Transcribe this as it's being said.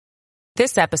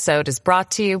This episode is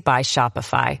brought to you by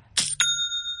Shopify.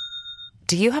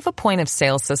 Do you have a point of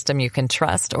sale system you can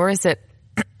trust, or is it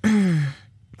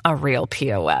a real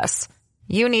POS?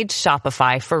 You need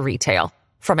Shopify for retail.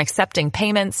 From accepting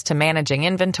payments to managing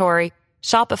inventory,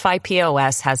 Shopify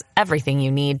POS has everything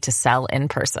you need to sell in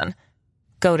person.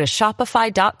 Go to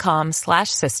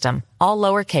shopify.com/system, all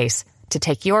lowercase, to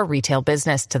take your retail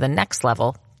business to the next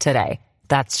level today.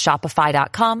 That's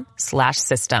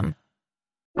shopify.com/system.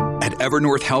 At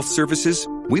Evernorth Health Services,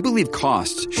 we believe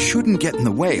costs shouldn't get in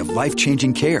the way of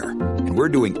life-changing care, and we're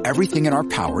doing everything in our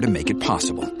power to make it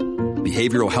possible.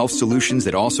 Behavioral health solutions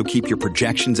that also keep your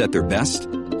projections at their best?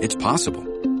 It's possible.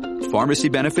 Pharmacy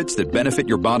benefits that benefit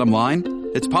your bottom line?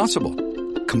 It's possible.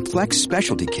 Complex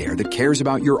specialty care that cares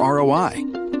about your ROI?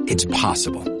 It's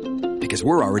possible. Because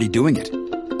we're already doing it.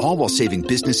 All while saving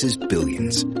businesses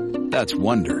billions. That's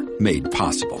Wonder made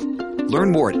possible.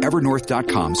 Learn more at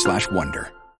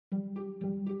evernorth.com/wonder.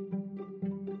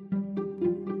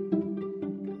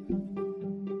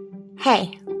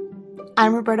 Hey,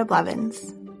 I'm Roberta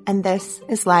Blevins, and this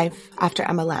is Life After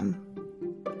MLM,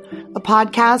 a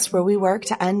podcast where we work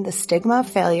to end the stigma of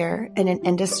failure in an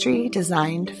industry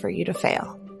designed for you to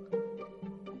fail.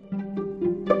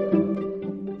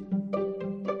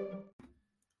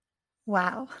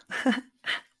 Wow.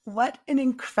 What an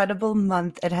incredible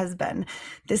month it has been.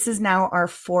 This is now our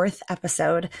 4th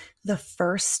episode, the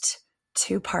first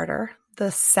 2-parter,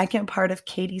 the second part of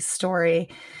Katie's story.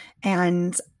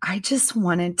 And I just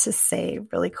wanted to say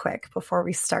really quick before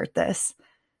we start this,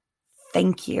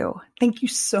 thank you. Thank you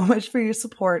so much for your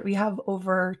support. We have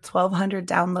over 1,200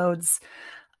 downloads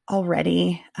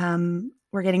already.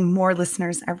 We're getting more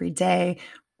listeners every day.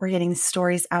 We're getting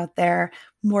stories out there.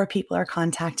 More people are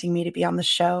contacting me to be on the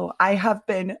show. I have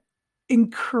been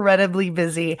incredibly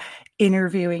busy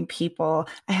interviewing people.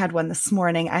 I had one this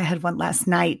morning. I had one last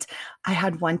night. I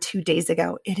had one 2 days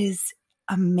ago. It is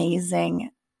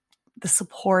amazing, the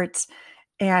support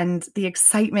and the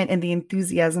excitement and the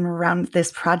enthusiasm around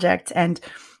this project. And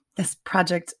this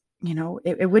project, you know,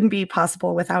 it wouldn't be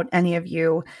possible without any of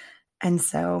you. And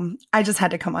so I just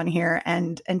had to come on here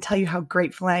and tell you how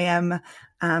grateful I am.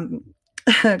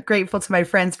 Grateful to my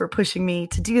friends for pushing me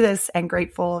to do this, and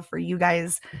grateful for you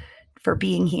guys for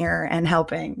being here and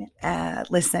helping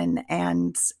listen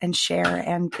and share.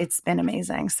 And it's been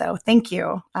amazing. So thank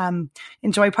you.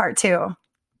 Enjoy part 2.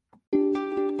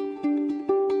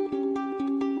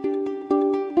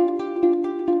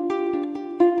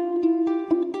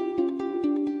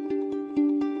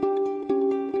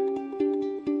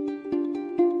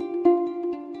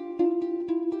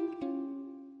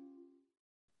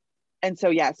 And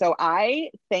so, so I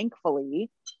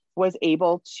thankfully was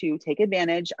able to take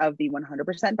advantage of the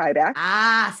 100% buyback.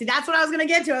 See, that's what I was going to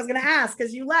get to. I was going to ask,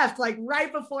 because you left like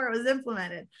right before it was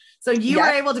implemented. So you were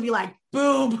able to be like,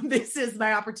 boom, this is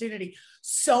my opportunity.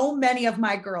 So many of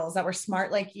my girls that were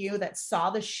smart like you, that saw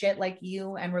the shit like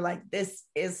you and were like, this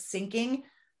is sinking,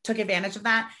 took advantage of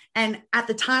that. And at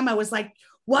the time I was like,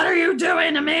 what are you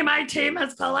doing to me? My team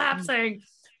is collapsing.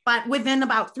 But within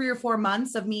about 3 or 4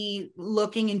 months of me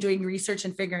looking and doing research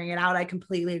and figuring it out, I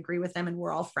completely agree with them. And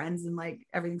we're all friends and like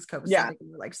everything's copacetic. Yeah. And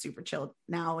we're like super chilled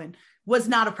now, and was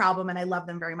not a problem. And I love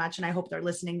them very much. And I hope they're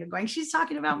listening and going, she's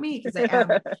talking about me, because I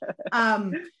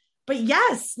am. But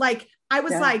yes, like I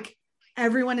was like,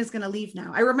 everyone is going to leave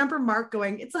now. I remember Mark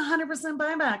going, it's 100%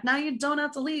 buyback. Now you don't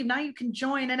have to leave. Now you can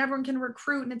join and everyone can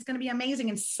recruit and it's going to be amazing.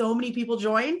 And so many people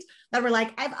joined that were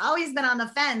like, I've always been on the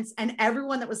fence. And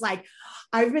everyone that was like,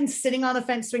 I've been sitting on the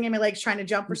fence, swinging my legs, trying to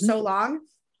jump for so long.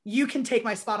 You can take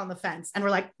my spot on the fence. And we're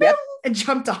like, boom, and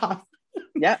jumped off.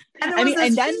 Yeah. And there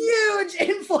was this huge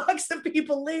influx of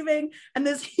people leaving and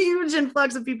this huge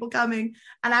influx of people coming.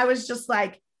 And I was just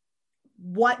like,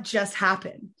 what just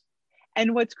happened?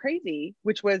 And what's crazy,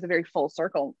 which was a very full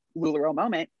circle LuLaRoe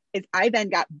moment, is I then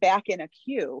got back in a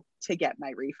queue to get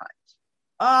my refund.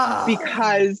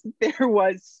 Because there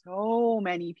was so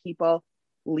many people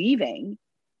leaving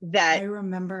that I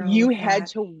remember you had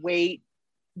to wait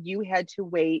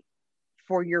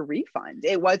for your refund.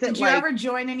 It wasn't. Did you ever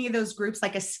join any of those groups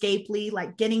like Escapely,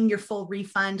 like getting your full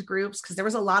refund groups? Because there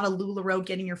was a lot of LuLaRoe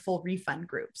getting your full refund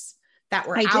groups that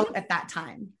were out at that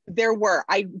time. There were.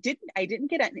 I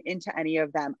didn't get into any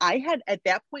of them. I had at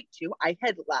that point too, I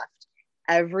had left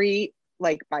every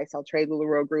like buy, sell, trade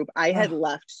LuLaRoe group. I had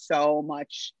left so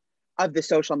much of the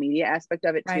social media aspect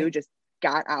of it too, just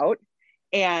got out.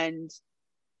 And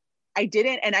I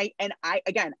didn't. And I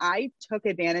took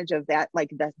advantage of that. Like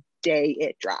the day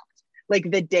it dropped, like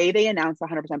the day they announced the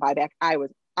 100% buyback, I was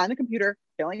on the computer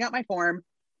filling out my form.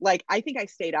 Like, I think I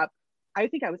stayed up. I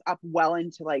think I was up well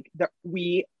into like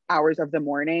hours of the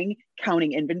morning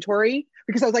counting inventory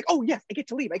because I was like, oh yes, I get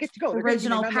to leave. I get to go.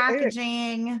 Original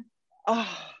packaging.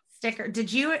 Oh, sticker.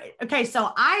 Did you? Okay.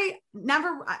 So I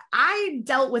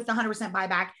dealt with the 100%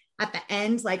 buyback at the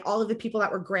end, like all of the people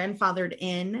that were grandfathered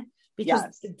in,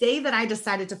 because the day that I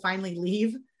decided to finally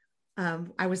leave,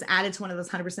 I was added to one of those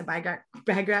 100%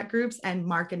 buyback groups, and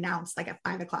Mark announced like at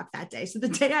 5:00 that day. So the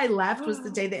day I left was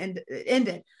the day that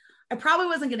ended. I probably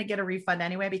wasn't going to get a refund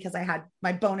anyway, because I had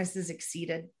my bonuses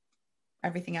exceeded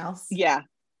everything else. Yeah.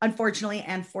 Unfortunately,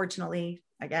 and fortunately,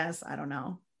 I guess, I don't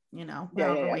know,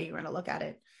 however way you want to look at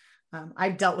it.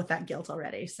 I've dealt with that guilt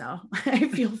already. So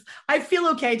I feel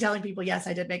okay telling people, yes,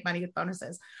 I did make money with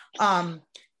bonuses.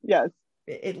 Yes.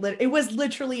 It was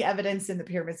literally evidence in the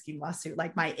pyramid scheme lawsuit,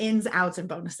 like my ins, outs, and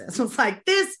bonuses. It was like,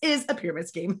 this is a pyramid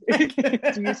scheme.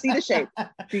 Do you see the shape?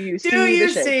 Do you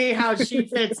see how she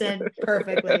fits in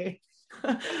perfectly?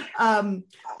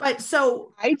 But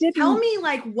so tell me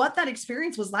like what that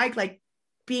experience was like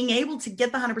being able to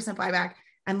get the 100% buyback,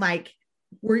 and like,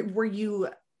 were you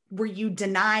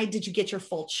denied? Did you get your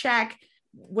full check?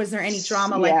 Was there any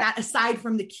drama like that aside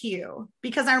from the queue?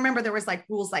 Because I remember there was like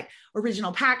rules like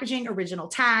original packaging, original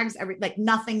tags, like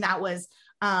nothing that was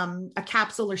a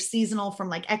capsule or seasonal from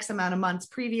like X amount of months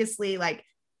previously. Like,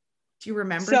 do you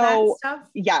remember that stuff?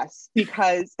 Yes,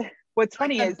 because what's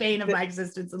funny is the bane of my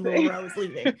existence and LuLaRoe was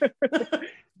leaving.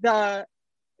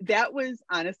 That was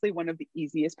honestly one of the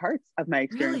easiest parts of my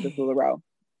experience with LuLaRoe,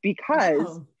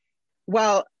 because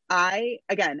I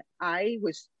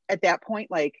was at that point,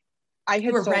 like, I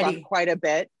had sold off quite a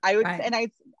bit.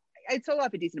 I'd sold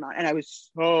off a decent amount, and I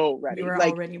was so ready. You were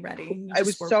already ready. I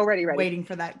was so ready, waiting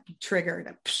for that trigger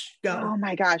to go. Oh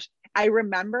my gosh. I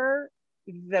remember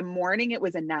the morning it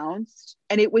was announced,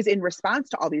 and it was in response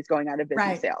to all these going out of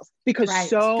business sales, because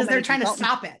they're trying to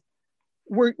stop it.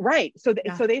 We're right. So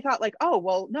they thought like, oh,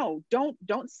 well, no, don't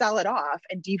sell it off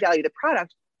and devalue the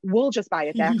product. We'll just buy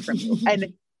it back from you.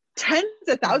 And tens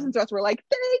of thousands of us were like,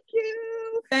 thank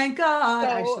you. Thank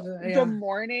God. So the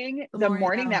morning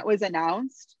that was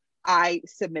announced, I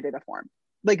submitted a form,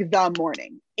 like the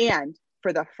morning. And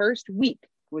for the first week,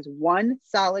 it was one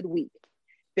solid week,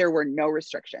 there were no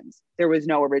restrictions. There was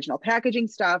no original packaging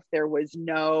stuff. There was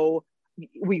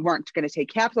we weren't going to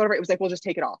take caps, whatever. It was like, we'll just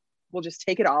take it all. We'll just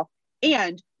take it all.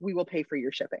 And we will pay for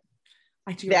your shipping.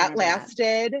 That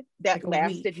lasted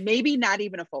maybe not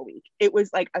even a full week. It was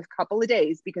like a couple of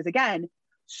days, because again,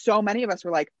 so many of us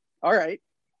were like, all right.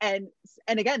 And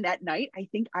again, that night, I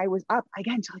think I was up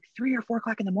again till like 3 or 4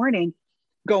 o'clock in the morning,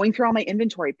 going through all my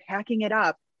inventory, packing it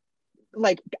up.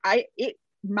 Like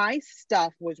my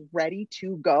stuff was ready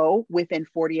to go within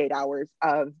 48 hours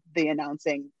of the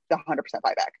announcing the 100%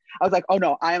 buyback. I was like, oh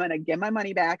no, I'm going to get my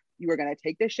money back. You are going to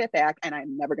take this shit back, and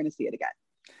I'm never going to see it again.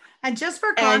 And just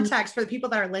for context, for the people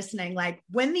that are listening, like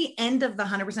when the end of the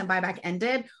 100% buyback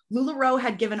ended, LuLaRoe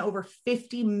had given over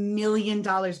 $50 million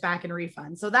back in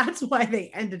refunds. So that's why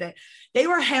they ended it. They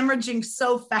were hemorrhaging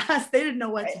so fast, they didn't know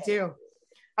what to do.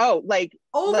 Oh, like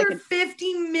over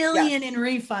 50 million in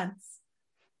refunds.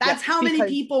 That's how many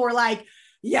people were like,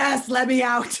 yes, let me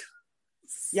out.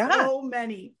 So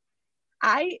many.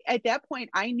 At that point,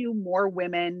 I knew more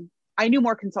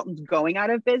consultants going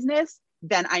out of business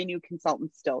than I knew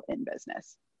consultants still in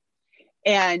business.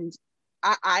 And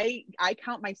I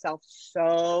count myself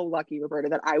so lucky, Roberta,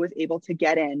 that I was able to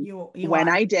get in when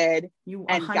I did. You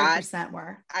 100%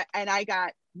 were. I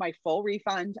got my full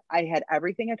refund. I had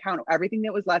everything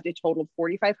that was left. It totaled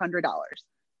 $4,500.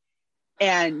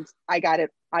 And I got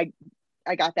it. I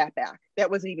got that back.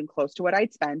 That wasn't even close to what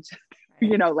I'd spent.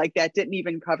 Like that didn't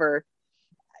even cover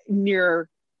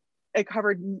it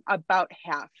covered about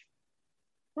half.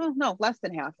 Well, no, less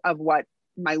than half of what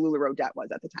my LuLaRoe debt was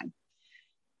at the time.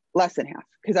 Less than half.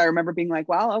 Because I remember being like,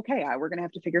 well, okay, we're going to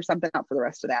have to figure something out for the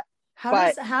rest of that. How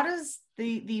does how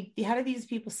do these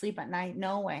people sleep at night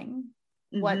knowing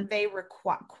what they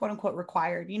quote unquote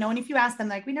required? And if you ask them,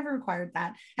 like, we never required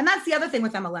that. And that's the other thing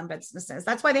with MLM businesses.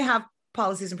 That's why they have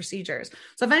policies and procedures.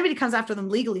 So if anybody comes after them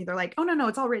legally, they're like, oh no,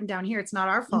 it's all written down here. It's not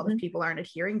our fault if people aren't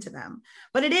adhering to them.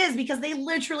 But it is, because they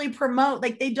literally promote,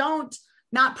 like they don't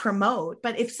not promote,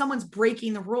 but if someone's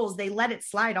breaking the rules, they let it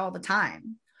slide all the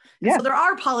time. Yeah. So there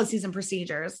are policies and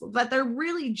procedures, but they're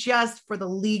really just for the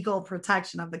legal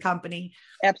protection of the company.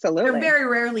 Absolutely. They're very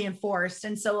rarely enforced.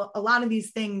 And so a lot of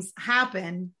these things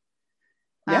happen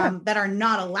that are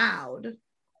not allowed.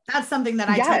 That's something that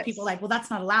I tell people, like, well, that's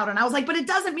not allowed. And I was like, but it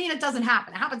doesn't mean it doesn't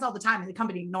happen. It happens all the time, and the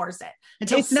company ignores it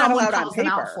until someone calls them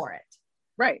out for it.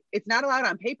 Right. It's not allowed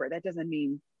on paper. That doesn't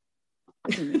mean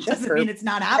it doesn't mean it's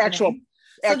not happening. Actual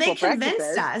so they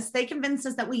convinced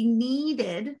us that we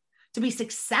needed to be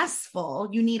successful,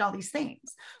 you need all these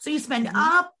things. So you spend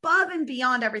above and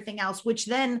beyond everything else, which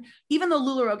then, even though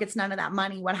LuLaRoe gets none of that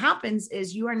money, what happens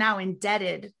is you are now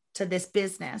indebted to this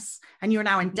business, and you're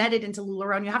now indebted into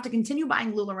LuLaRoe, and you have to continue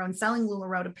buying LuLaRoe and selling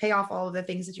LuLaRoe to pay off all of the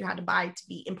things that you had to buy to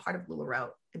be in part of LuLaRoe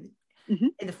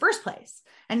in the first place.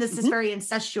 And this is very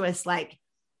incestuous, like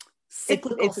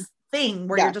cyclical thing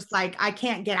where you're just like, I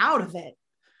can't get out of it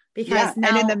because now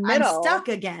and in the middle, I'm stuck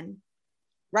again.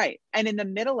 Right. And in the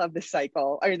middle of the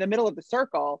cycle, or in the middle of the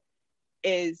circle,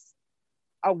 is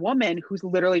a woman who's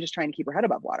literally just trying to keep her head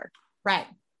above water. Right.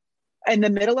 In the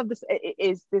middle of this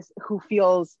is this who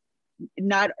feels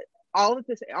not all of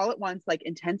this all at once, like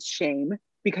intense shame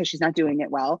because she's not doing it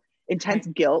well, intense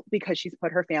guilt because she's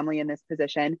put her family in this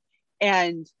position.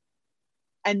 And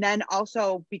then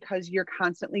also because you're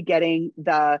constantly getting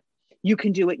the, you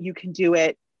can do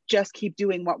it, just keep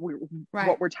doing what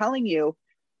we're telling you.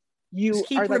 You just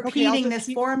keep repeating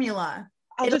this formula.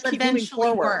 It'll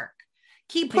eventually work.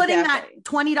 Keep putting that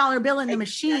 $20 bill in the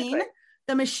machine.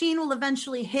 The machine will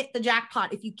eventually hit the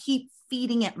jackpot if you keep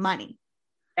feeding it money.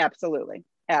 Absolutely.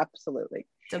 So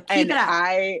keep it up.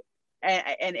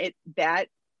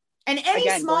 And any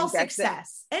small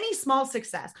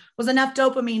success was enough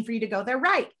dopamine for you to go, they're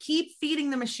right. Keep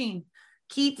feeding the machine.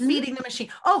 Keep feeding the machine.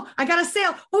 Oh, I got a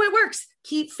sale. Oh, it works.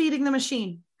 Keep feeding the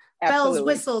machine. Absolutely. Bells,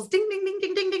 whistles, ding, ding, ding,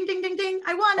 ding, ding, ding, ding, ding, ding.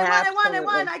 I won.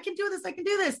 I can do this.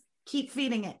 Keep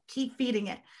feeding it.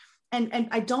 And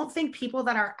I don't think people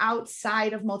that are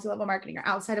outside of multi-level marketing or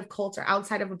outside of culture,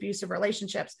 outside of abusive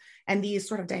relationships and these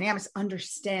sort of dynamics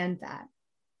understand that.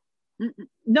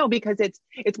 No, because it's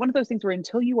one of those things where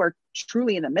until you are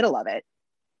truly in the middle of it,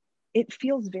 it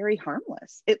feels very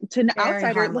harmless. To an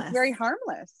outsider, it looks very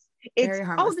harmless. It's very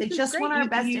harmless. They just want our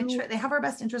best interest. They have our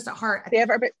best interest at heart. They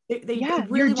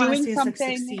really want to see us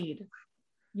succeed.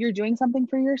 You're doing something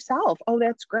for yourself. Oh,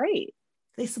 that's great.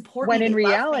 They support when me. In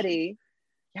reality,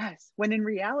 yes. When in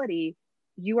reality,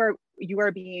 you are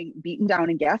being beaten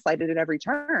down and gaslighted at every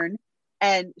turn.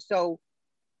 And so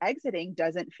exiting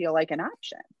doesn't feel like an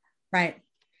option. Right.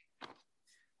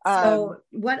 So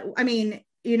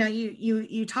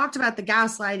you talked about the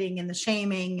gaslighting and the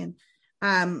shaming and,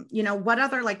 what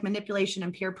other like manipulation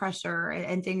and peer pressure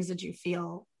and things that you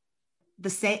feel the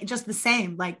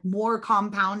same, like more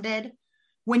compounded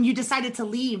when you decided to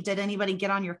leave? Did anybody get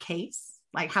on your case?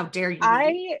 Like, how dare you?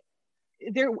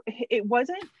 It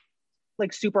wasn't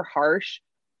like super harsh,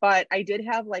 but I did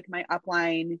have like my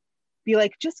upline be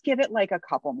like, just give it like a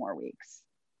couple more weeks.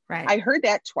 Right. I heard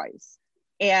that twice,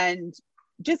 and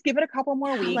just give it a couple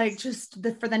more weeks. Like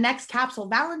for the next capsule,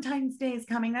 Valentine's Day is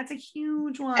coming. That's a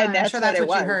huge one. And that's what you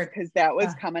heard, because that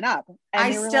was coming up. And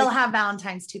I still have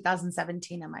Valentine's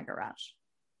 2017 in my garage.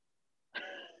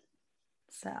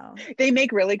 So they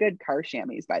make really good car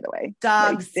chamois, by the way.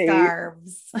 Dog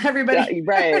scarves. Everybody,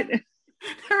 right.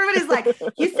 Everybody's like,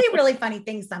 you say really funny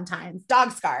things sometimes.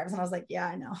 Dog scarves. And I was like, yeah,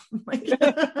 I know.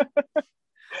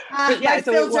 My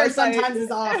filter sometimes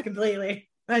is off completely.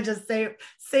 I just say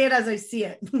it as I see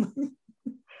it.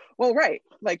 Well, right.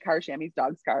 Like car chamois,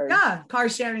 dog scarves. Yeah, car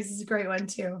chamois is a great one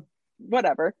too.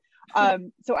 Whatever.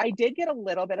 So I did get a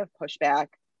little bit of pushback.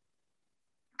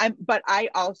 But I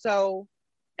also,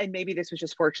 and maybe this was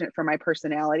just fortunate for my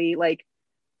personality, like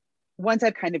once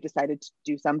I've kind of decided to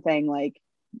do something, like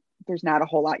there's not a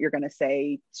whole lot you're going to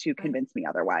say to convince me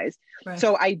otherwise. Right.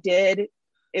 So I did.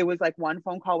 It was like one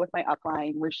phone call with my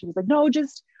upline where she was like, no,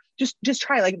 just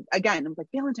try. Like, again, it was like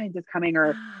Valentine's is coming,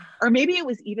 or maybe it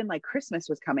was even like Christmas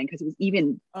was coming, because it was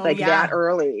even that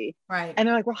early. Right. And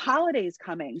they're like, well, holiday's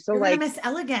coming. So you're like Miss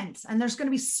Elegant, and there's going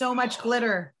to be so much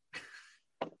glitter.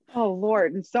 Oh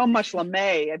Lord. And so much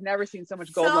lame. I've never seen so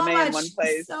much gold lame in one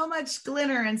place. So much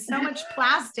glitter and so much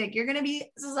plastic. You're going to be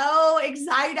so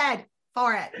excited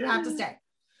for it. You have to stay.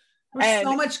 There's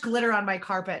so much glitter on my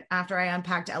carpet after I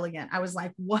unpacked Elegant. I was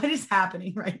like, what is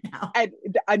happening right now? And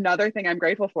another thing I'm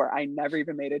grateful for, I never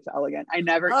even made it to Elegant. I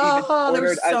never even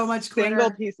ordered a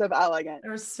single piece of Elegant.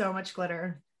 There was so much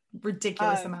glitter,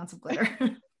 ridiculous amounts of glitter.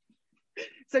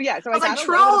 So yeah, so I was like,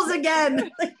 trolls again.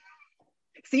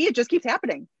 See, it just keeps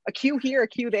happening. A queue here, a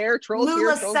queue there, trolls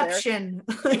here, trolls there.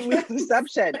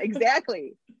 Luleception,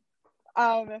 exactly.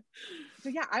 So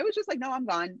yeah, I was just like, no, I'm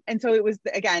gone. And so it was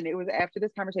after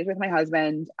this conversation with my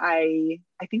husband, I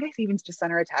think I even just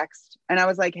sent her a text, and I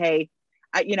was like, hey,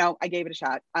 I gave it a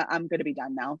shot. I'm going to be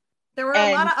done now. There were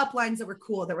a lot of uplines that were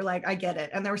cool, that were like, I get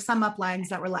it. And there were some uplines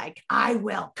that were like, I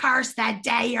will curse that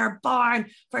day you're born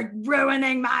for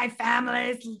ruining my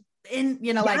family's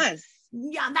yes.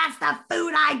 Yeah, that's the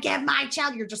food I give my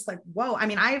child. You're just like, whoa. I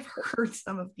mean, I've heard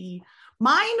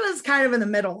mine was kind of in the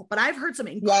middle, but I've heard some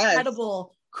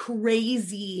incredible,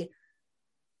 crazy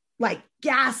like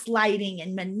gaslighting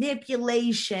and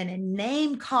manipulation and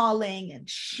name calling and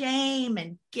shame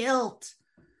and guilt.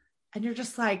 And you're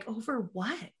just like, over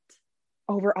what?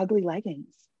 Over ugly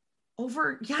leggings.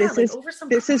 Over, yeah, this like is, over some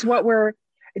this crap. is what we're,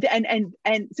 and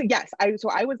so yes,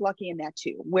 I was lucky in that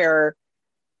too, where,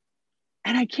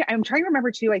 and I'm trying to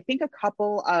remember too, I think a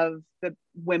couple of the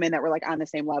women that were like on the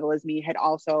same level as me had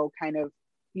also kind of,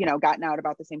 you know, gotten out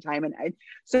about the same time. And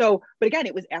but again,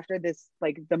 it was after this,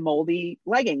 like the moldy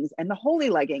leggings and the holy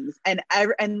leggings and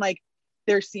like,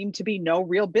 there seemed to be no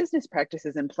real business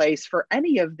practices in place for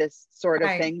any of this sort of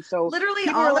thing. So literally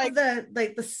all of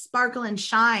the sparkle and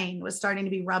shine was starting to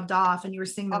be rubbed off, and you were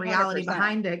seeing the 100%. Reality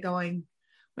behind it going,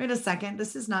 wait a second,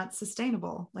 this is not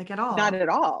sustainable, like at all. Not at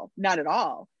all. That's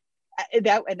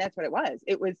what it was.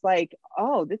 It was like,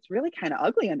 oh, that's really kind of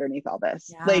ugly underneath all this.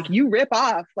 Yeah. Like you rip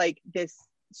off like this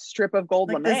strip of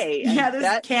gold lame.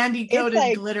 This candy coated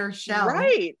like, glitter shell.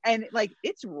 Right. And like,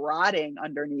 it's rotting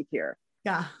underneath here.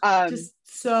 Yeah. Just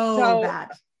so bad.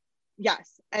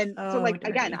 Yes. And so like,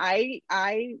 dirty. Again,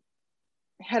 I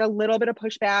had a little bit of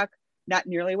pushback, not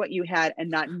nearly what you had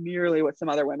and not nearly what some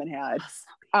other women had.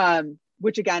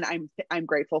 Which again, I'm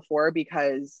grateful for,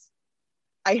 because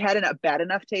I had a bad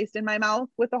enough taste in my mouth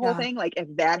with the whole thing. Like if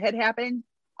that had happened,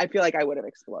 I feel like I would have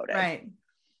exploded. Right.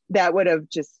 That would have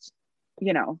just,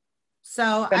 you know.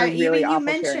 So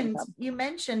you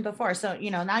mentioned before, so, you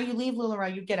know, now you leave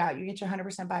LuLaRoe, you get out, you get your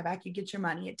 100% buyback, you get your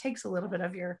money. It takes a little bit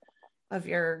of your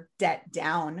debt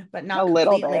down, but not a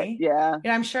completely. Little bit, yeah. You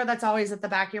know, I'm sure that's always at the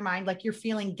back of your mind. Like you're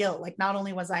feeling guilt. Like not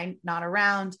only was I not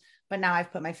around, but now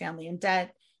I've put my family in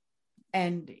debt.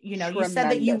 And, you know, you said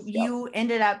that you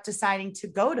ended up deciding to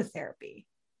go to therapy.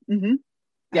 Mm-hmm.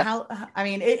 Yeah. How, I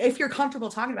mean, if you're comfortable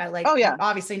talking about it, like,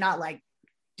 obviously not like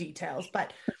details,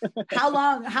 but how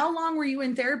long were you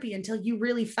in therapy until you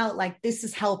really felt like this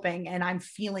is helping and I'm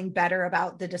feeling better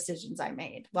about the decisions I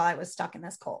made while I was stuck in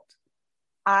this cult?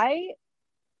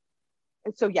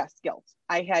 So yes, guilt.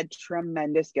 I had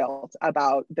tremendous guilt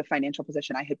about the financial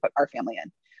position I had put our family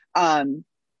in.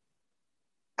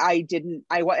 I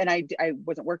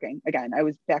wasn't working again. I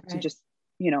was back to just,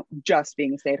 you know, just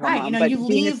being a stay-at-home mom. You know, but you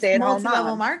leave multi-level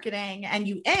mom, marketing and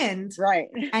you end. Right.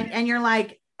 And you're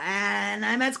like, and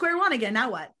I'm at square one again. Now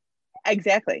what?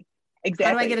 Exactly.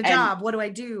 How do I get a job? What do I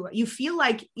do? You feel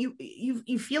like you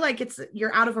feel like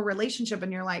you're out of a relationship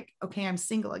and you're like, okay, I'm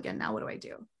single again. Now what do I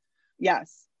do?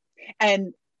 Yes.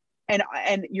 And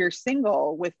you're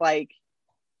single with like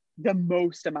the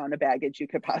most amount of baggage you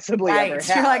could possibly ever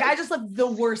have. You're like, I just lived the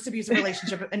worst abusive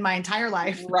relationship in my entire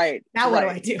life. Right. Now what do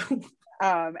I do?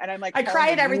 And I'm like, I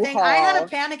cried everything. I had a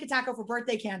panic attack over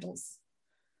birthday candles.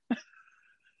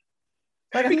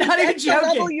 Like I'm not even joking. The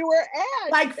level you were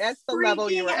at. Like that's the level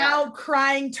you were out, at.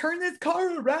 crying, turn this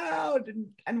car around.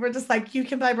 And we're just like, you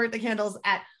can buy birthday candles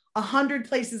at 100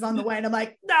 places on the way. And I'm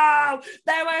like, no,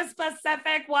 there were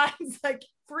specific ones, like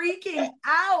freaking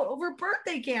out over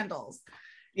birthday candles.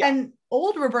 Yeah. And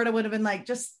old Roberta would have been like,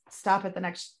 just stop at the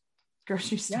next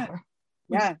grocery store.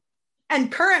 Yeah. And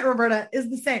current Roberta is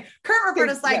the same. Current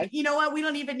Roberta's like, you know what? We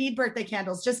don't even need birthday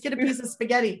candles. Just get a piece of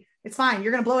spaghetti. It's fine.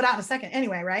 You're going to blow it out in a second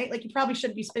anyway, right? Like you probably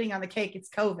shouldn't be spitting on the cake. It's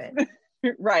COVID.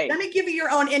 Right. Let me give you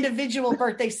your own individual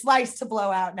birthday slice to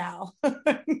blow out now. Or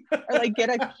like get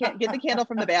the candle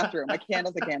from the bathroom. A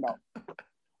candle's a candle.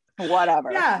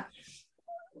 Whatever. Yeah.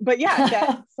 But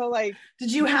yeah, so like,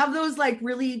 did you have those like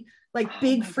really like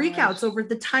big freakouts over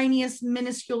the tiniest,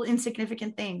 minuscule,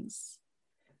 insignificant things?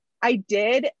 I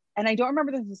did. And I don't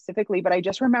remember this specifically, but I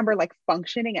just remember like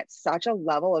functioning at such a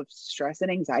level of stress and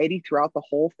anxiety throughout the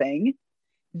whole thing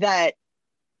that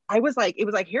I was like, it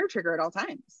was like hair trigger at all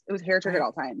times. It was hair trigger at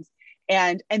all times.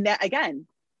 And that again,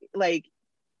 like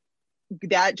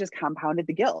that just compounded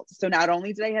the guilt. So not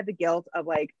only did I have the guilt of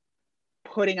like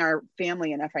putting our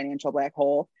family in a financial black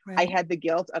hole, I had the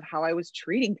guilt of how I was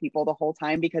treating people the whole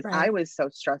time because I was so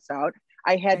stressed out.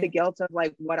 I had the guilt of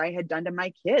like what I had done to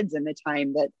my kids in the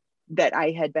time that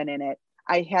I had been in it.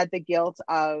 I had the guilt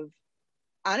of,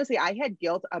 honestly, I had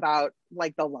guilt about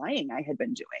like the lying I had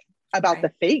been doing, about the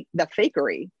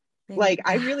fakery. Like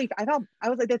I felt, I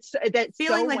was like, that's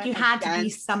feeling so like you had to be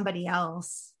somebody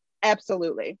else.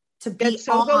 Absolutely. To be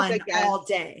on all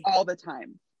day. All the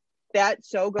time. That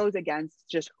so goes against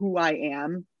just who I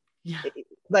am. Yeah.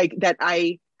 Like that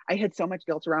I had so much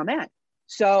guilt around that.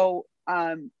 So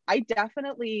I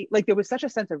definitely, like, there was such a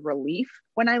sense of relief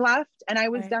when I left and I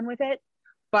was done with it.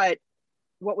 But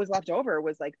what was left over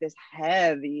was like this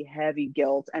heavy, heavy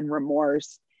guilt and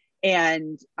remorse.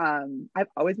 And I've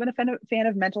always been a fan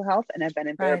of mental health, and I've been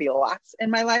in therapy lots in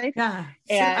my life. Yeah.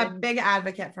 And a big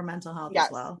advocate for mental health yes,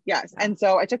 as well. Yes. Yeah. And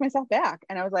so I took myself back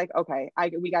and I was like, okay,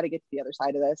 we got to get to the other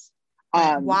side of this.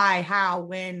 Why, how,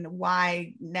 when,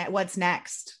 why, what's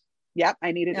next? Yep.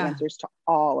 I needed answers to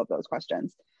all of those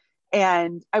questions.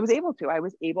 And I was able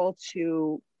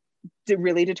to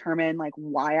really determine like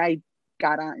why I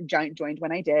joined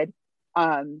when I did.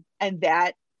 And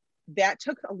that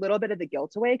took a little bit of the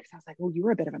guilt away, because I was like, well, you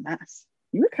were a bit of a mess.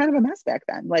 You were kind of a mess back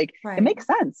then. Like, it makes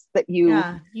sense that you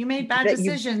made bad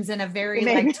decisions in a very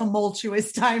like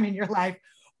tumultuous time in your life.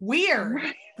 Weird.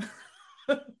 Right.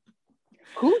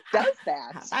 Who does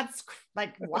that? That's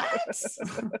like, what?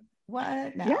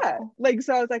 What? No. Yeah. Like,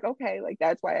 so I was like, okay, like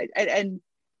that's why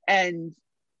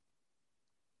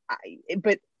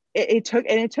but it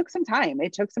took some time.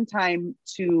 It took some time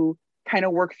to kind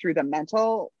of work through the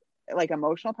mental, like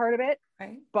emotional part of it.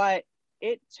 Right. But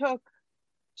it took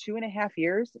 2.5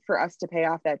 years for us to pay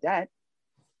off that debt.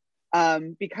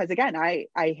 Because again, I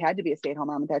had to be a stay-at-home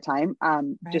mom at that time. Right.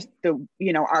 Just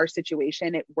our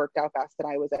situation, it worked out best that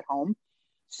I was at home.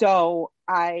 So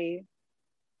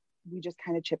we just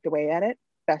kind of chipped away at it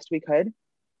best we could,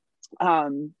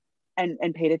 and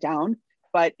paid it down.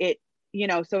 But it,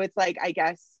 so it's like, I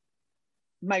guess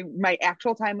my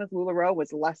actual time with LuLaRoe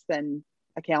was less than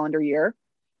a calendar year,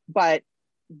 but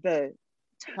the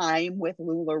time with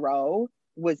LuLaRoe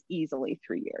was easily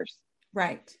 3 years.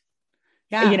 Right.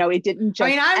 Yeah. It didn't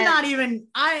just,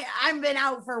 I've been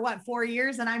out for 4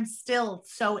 years, and I'm still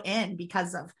so in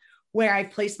because of where I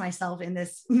placed myself in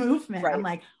this movement. Right. I'm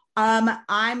like,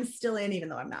 I'm still in, even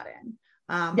though I'm not in.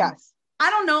 Yes. I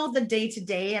don't know the day to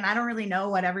day, and I don't really know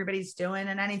what everybody's doing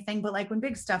and anything, but like when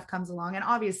big stuff comes along, and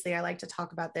obviously I like to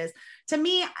talk about this, to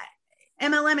me,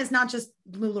 MLM is not just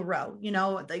LuLaRoe,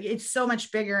 it's so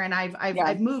much bigger. And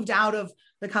I've moved out of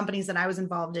the companies that I was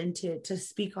involved in to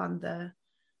speak on the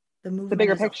movement, the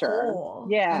bigger picture.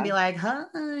 Yeah. And be like, hi,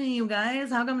 you guys,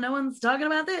 how come no one's talking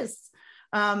about this?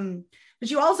 But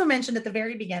you also mentioned at the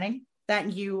very beginning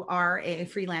that you are a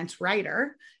freelance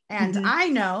writer. And I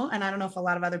know, and I don't know if a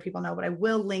lot of other people know, but I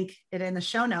will link it in the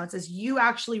show notes, is you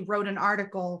actually wrote an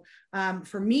article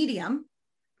for Medium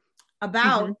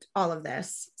about all of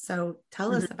this. So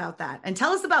tell us about that, and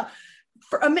tell us about,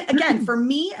 again, for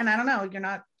me, and I don't know, you're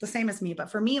not the same as me,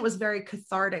 but for me, it was very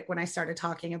cathartic when I started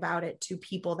talking about it to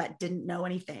people that didn't know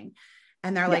anything.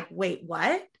 And they're like, wait,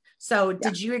 what? So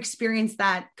did you experience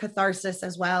that catharsis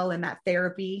as well, and that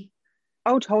therapy?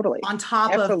 Oh, totally. On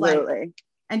top of like,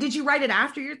 and did you write it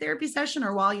after your therapy session,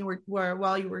 or while you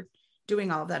were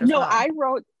doing all of that as well? No, I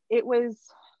wrote it about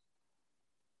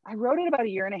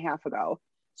 1.5 years ago.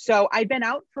 So I'd been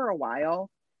out for a while.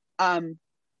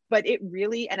 But it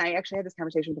really, and I actually had this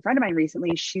conversation with a friend of mine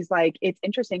recently. She's like, it's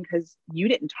interesting because you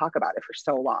didn't talk about it for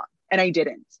so long. And I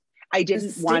didn't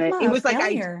want it. It was like,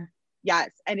 yes.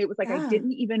 And it was like, I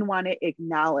didn't even want to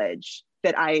acknowledge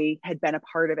that I had been a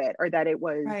part of it, or that it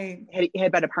was,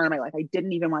 had been a part of my life. I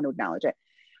didn't even want to acknowledge it.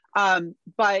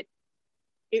 But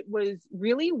it was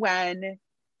really when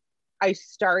I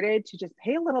started to just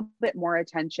pay a little bit more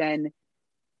attention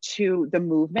to the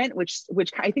movement, which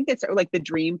I think it's like the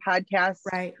Dream podcast.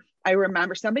 Right. I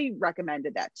remember somebody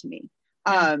recommended that to me.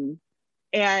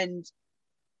 And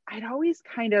I'd always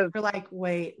kind of like,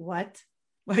 wait, what?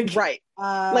 Like, right.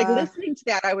 Like listening to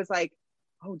that, I was like,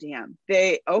 oh damn,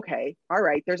 okay. All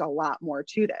right. There's a lot more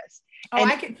to this. Oh,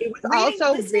 and I could, it was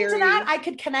also listening to that, I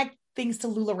could connect things to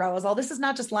LuLaRoe as well. This is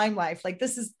not just Lime Life. Like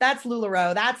that's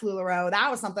LuLaRoe. That's LuLaRoe. That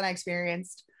was something I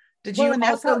experienced. Did you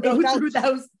also go through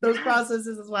those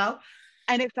processes as well?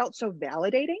 And it felt so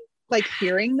validating, like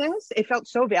hearing this, it felt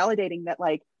so validating that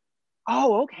like,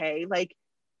 oh, okay. Like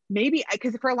maybe,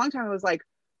 because for a long time I was like,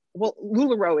 well,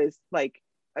 LuLaRoe is like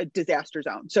a disaster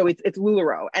zone. So it's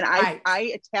LuLaRoe. And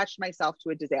I attached myself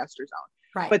to a disaster zone.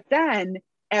 Right. But then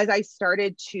as I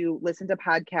started to listen to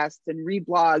podcasts and read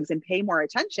blogs and pay more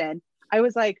attention, I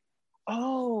was like,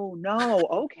 oh no,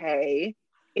 okay.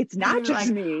 It's not just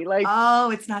like, me. Like,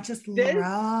 oh, it's not just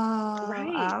LuLaRoe.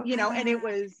 Right. Okay. And it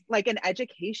was like an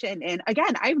education. And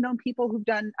again, I've known people who've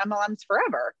done MLMs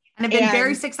forever and have been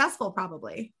very successful,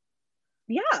 probably.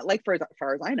 Yeah. Like as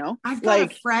far as I know, I've got a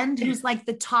friend who's like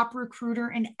the top recruiter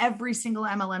in every single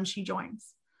MLM she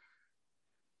joins.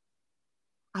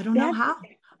 I don't know how.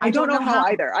 I don't know how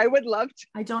either. I would love to.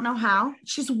 I don't know how.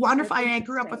 She's wonderful. I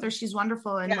grew up with her. She's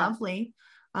wonderful and lovely.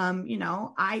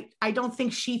 I don't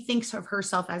think she thinks of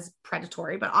herself as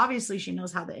predatory, but obviously she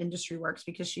knows how the industry works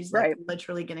because she's like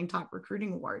literally getting top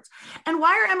recruiting awards. And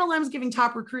why are MLMs giving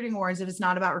top recruiting awards if it's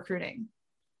not about recruiting?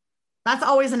 That's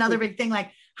always another big thing.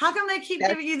 Like, how come they keep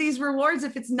giving you these rewards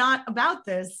if it's not about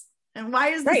this? And why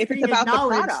is Right. this If it's being about the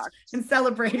acknowledged product and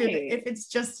celebrated Right. if it's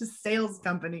just a sales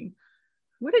company?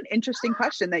 What an interesting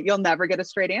question that you'll never get a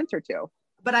straight answer to.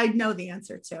 But I know the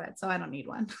answer to it, so I don't need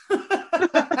one.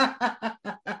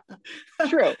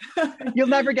 True. You'll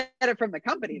never get it from the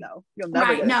company though. You'll never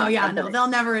Right. get it No, from the yeah, company. no, they'll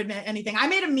never admit anything. I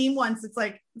made a meme once. It's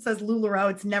like, it says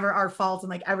LuLaRoe, it's never our fault. And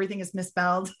like everything is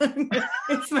misspelled.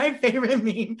 It's my favorite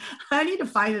meme. I need to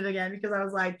find it again because I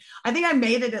was like, I think I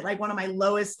made it at like one of my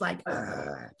lowest like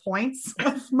points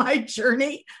of my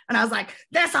journey. And I was like,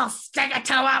 this'll stick it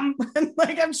to them. And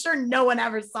like, I'm sure no one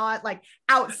ever saw it like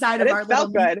outside But of it our felt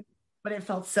little good. But it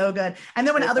felt so good. And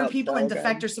then when It other felt people so in good.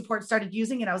 defector support started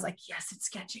using it, I was like, yes, it's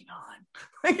catching on.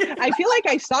 I feel like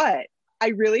I saw it. I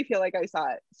really feel like I saw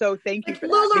it. So thank you Like for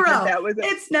that. Because LuLaRoe, that was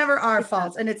it's never our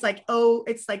fault. And it's like, oh,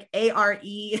 it's like ARE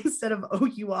instead of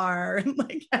OUR. And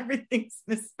like everything's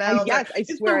misspelled. Yes, I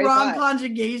It's swear the I wrong saw it.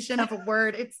 conjugation of a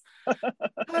word.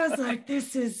 I was like,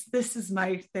 this is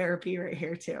my therapy right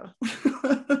here too.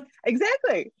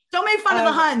 Exactly. Don't make fun of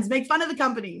the Huns, make fun of the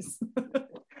companies.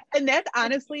 And that's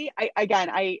honestly,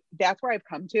 that's where I've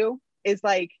come to is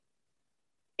like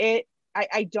it.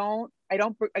 I don't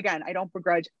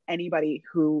begrudge anybody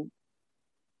who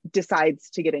decides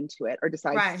to get into it or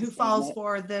decides right, to who falls it.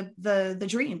 for the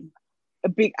dream.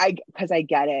 Because I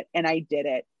get it and I did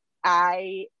it.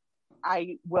 I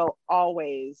will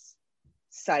always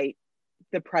cite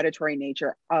the predatory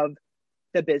nature of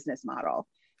the business model.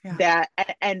 Yeah. That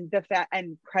and the fact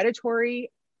and predatory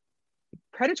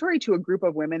to a group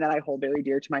of women that I hold very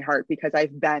dear to my heart because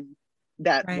I've been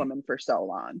that right. woman for so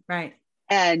long. Right.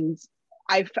 And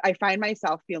I find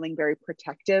myself feeling very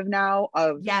protective now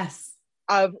of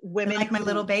women. They're like my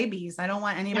little babies. I don't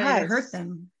want anybody to hurt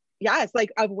them. Yes.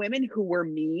 Like of women who were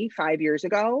me 5 years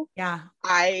ago. Yeah.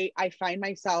 I find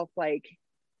myself like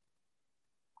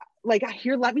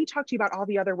here, let me talk to you about all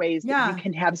the other ways that you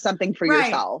can have something for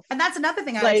yourself. And that's another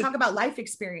thing I talk about life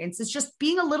experience. It's just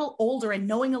being a little older and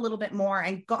knowing a little bit more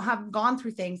and have gone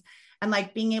through things and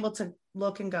like being able to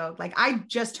look and go, like, I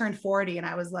just turned 40 and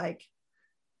I was like,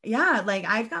 yeah, like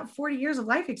I've got 40 years of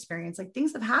life experience. Like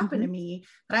things have happened to me,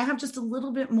 but I have just a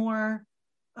little bit more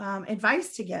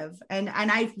advice to give. And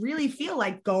I really feel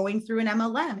like going through an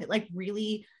MLM,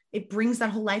 it brings that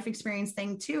whole life experience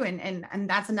thing too. And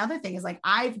that's another thing is like,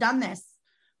 I've done this.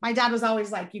 My dad was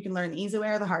always like, you can learn the easy way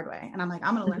or the hard way. And I'm like,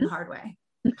 I'm going to learn the hard way.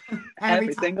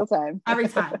 Every single time. Every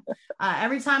time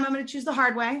I'm going to choose the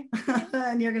hard way.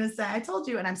 And you're going to say, I told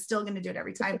you, and I'm still going to do it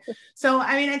every time. So,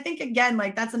 I mean, I think again,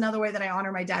 like that's another way that I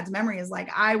honor my dad's memory is like,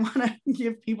 I want to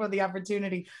give people the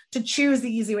opportunity to choose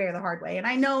the easy way or the hard way. And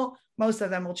I know most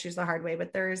of them will choose the hard way,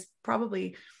 but there's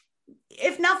probably,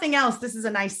 if nothing else, this is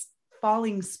a nice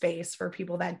falling space for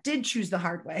people that did choose the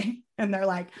hard way. And they're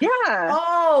like,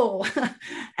 oh,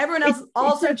 everyone else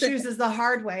also chooses the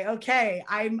hard way. Okay.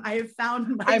 I have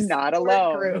found my I'm not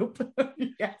alone group.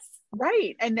 Yes.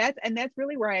 Right. And that's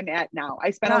really where I'm at now.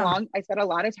 I spent a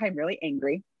lot of time really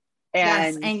angry.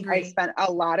 And angry. I spent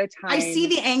a lot of time. I see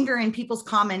the anger in people's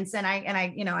comments and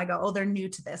I go, oh, they're new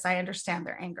to this. I understand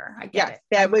their anger. I get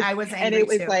it. I was angry and it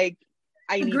was too. like,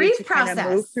 I the needed grief to process. kind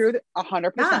of move through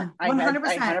 100%.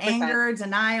 100%. Anger,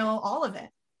 denial, all of it.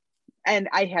 And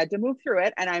I had to move through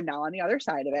it. And I'm now on the other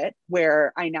side of it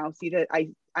where I now see that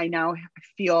I now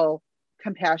feel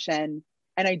compassion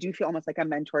and I do feel almost like a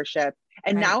mentorship.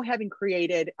 And now having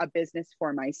created a business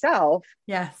for myself.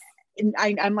 Yes. And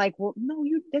I'm like, well, no,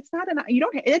 it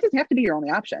doesn't have to be your only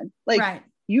option. Like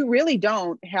you really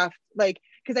don't have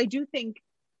because I do think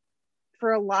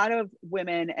for a lot of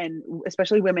women and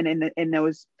especially women in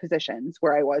those positions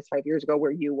where I was 5 years ago,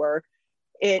 where you were,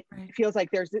 it feels like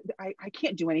I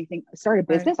can't do anything. Start a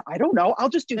business. I don't know. I'll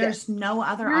just do this. There's no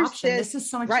other option. This is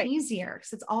so much easier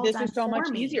because it's all done so much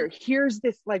easier. Here's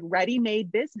this like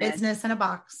ready-made business in a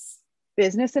box.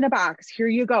 Business in a box. Here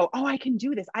you go. Oh, I can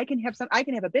do this. I can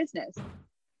have a business,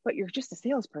 but you're just a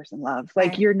salesperson, love.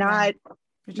 Like you're not,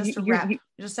 you're just a rep. You're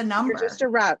just a number. You're just a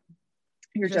rep.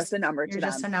 You're just a number to them. You're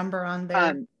just a number on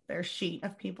their sheet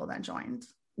of people that joined.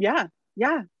 Yeah.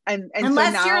 Yeah. And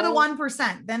unless you're the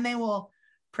 1%, then they will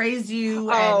praise you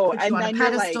and put you on a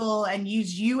pedestal and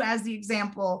use you as the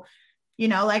example. You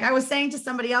know, like I was saying to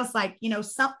somebody else, like, you know,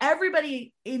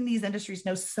 everybody in these industries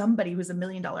knows somebody who's $1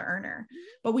 million earner,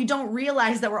 but we don't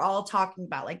realize that we're all talking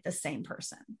about like the same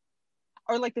person.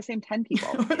 Or like the same 10 people.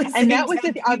 And that was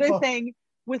the other thing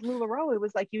with LuLaRoe. It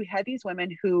was like, you had these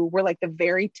women who were like the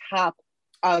very top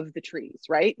of the trees,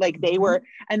 right? Like they were,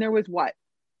 and there was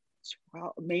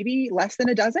maybe less than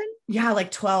a dozen. Yeah.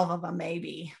 Like 12 of them,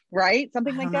 maybe. Right.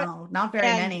 Something like that. Not very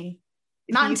many.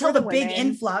 Not until the big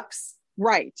influx.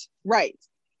 Right.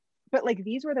 But like,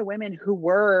 these were the women who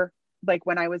were like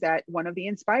when I was at one of the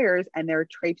Inspires and they're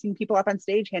traipsing people up on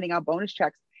stage, handing out bonus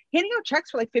checks, handing out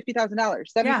checks for like $50,000,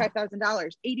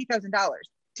 $75,000, $80,000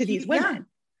 to these women.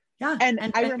 Yeah.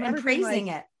 And I remember and praising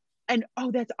it. And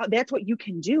that's what you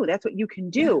can do. That's what you can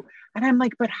do. Yeah. And I'm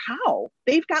like, but how?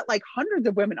 They've got like hundreds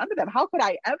of women under them. How could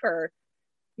I ever,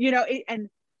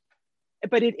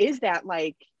 but it is that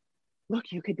like,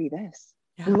 look, you could be this.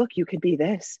 Yeah. Look, you could be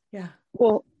this. Yeah.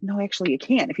 Well, no, actually you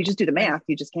can't. If you just do the math,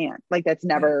 you just can't. Like that's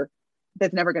never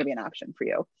going to be an option for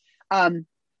you.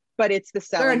 But it's the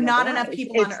selling. There are not enough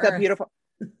people on earth. It's the beautiful,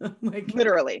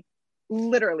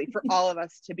 literally for all of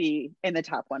us to be in the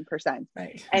top 1%.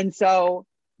 Right. And so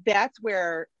that's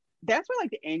where like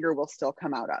the anger will still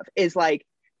come out of, is like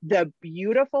the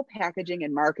beautiful packaging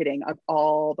and marketing of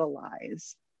all the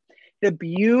lies, the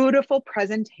beautiful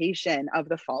presentation of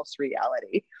the false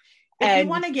reality. If you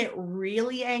want to get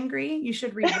really angry, you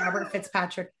should read Robert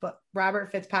Fitzpatrick's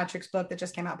book that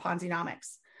just came out,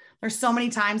 Ponzi-nomics. There's so many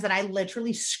times that I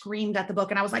literally screamed at the book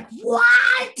and I was like,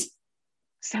 what?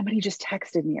 Somebody just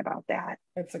texted me about that.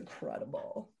 That's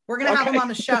incredible. We're going to have him on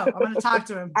the show. I'm going to talk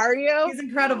to him. Are you? He's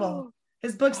incredible.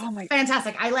 His book's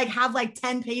fantastic. I have like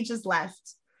 10 pages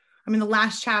left. I'm in the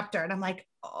last chapter and I'm like,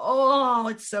 oh,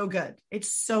 it's so good.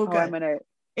 It's so good.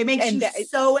 It makes you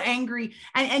so angry.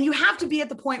 And you have to be at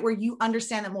the point where you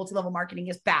understand that multi-level marketing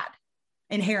is bad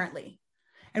inherently.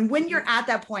 And when you're at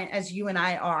that point, as you and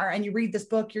I are, and you read this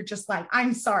book, you're just like,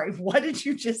 I'm sorry, what did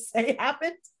you just say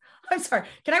happened? I'm sorry.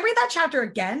 Can I read that chapter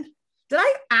again? Did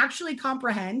I actually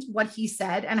comprehend what he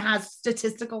said and has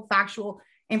statistical, factual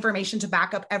information to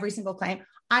back up every single claim?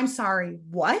 I'm sorry,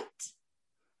 what?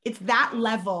 It's that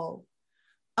level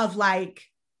of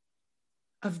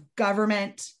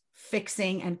government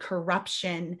fixing and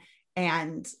corruption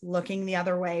and looking the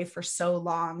other way for so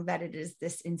long that it is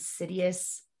this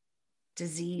insidious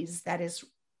disease that is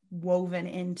woven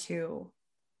into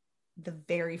the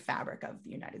very fabric of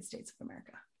the United States of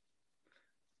America.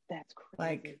 That's crazy.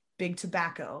 Like big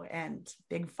tobacco and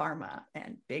big pharma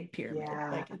and big pyramid.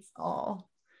 Yeah. Like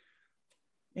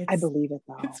I believe it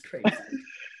though. It's crazy.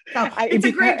 So, it's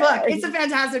a great book. It's a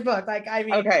fantastic book. Like, I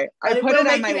mean, okay, I put it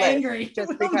on my list angry.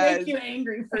 just because it will make you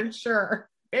angry for sure.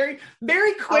 Very,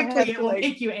 very quickly, it will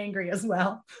make you angry as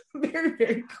well. Very,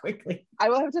 very quickly. I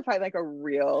will have to find like a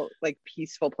real, like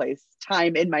peaceful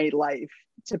time in my life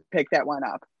to pick that one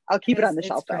up. I'll keep it on the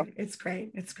shelf though. It's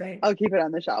great. It's great. I'll keep it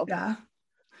on the shelf. Yeah.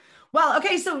 Well,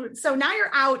 okay. So now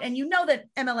you're out and you know that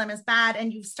MLM is bad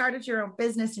and you've started your own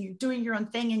business and you're doing your own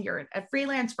thing and you're a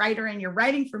freelance writer and you're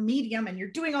writing for Medium and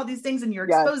you're doing all these things and you're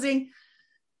exposing.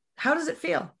 How does it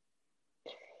feel?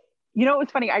 You know, it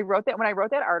was funny. When I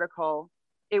wrote that article,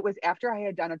 it was after I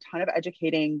had done a ton of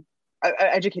educating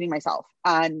myself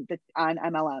on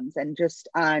MLMs and just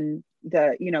on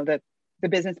the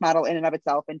business model in and of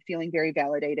itself, and feeling very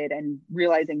validated and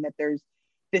realizing that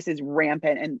this is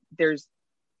rampant and there's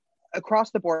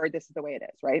across the board, this is the way it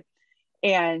is. Right.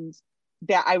 And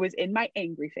that I was in my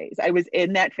angry phase. I was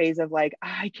in that phase of like,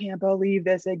 I can't believe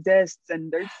this exists.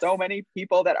 And there's so many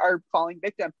people that are falling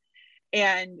victim.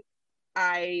 And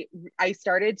I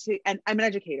started to, and I'm an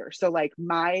educator. So like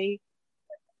I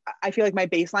feel like my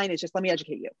baseline is just, let me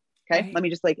educate you. Okay. Right. Let me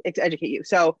just like educate you.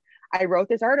 So I wrote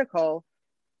this article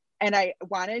and I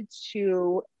wanted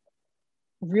to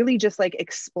really just like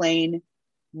explain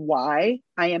why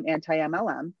I am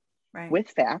anti-MLM with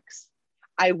facts.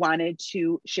 I wanted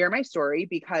to share my story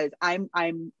because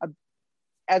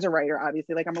as a writer,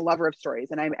 obviously, like I'm a lover of stories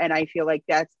and I feel like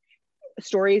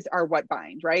stories are what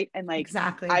bind, right? And like,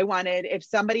 exactly. I wanted, if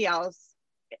somebody else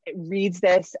reads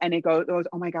this and it goes,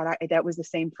 oh my God, that was the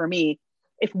same for me.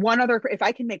 If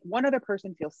I can make one other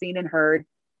person feel seen and heard,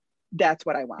 that's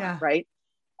what I want. Right.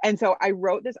 And so I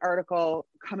wrote this article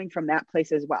coming from that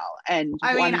place as well. And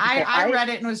I mean, I read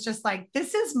it and was just like,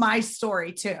 this is my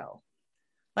story too.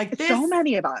 Like this, so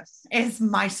many of us is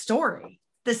my story.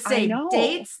 The same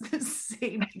dates, the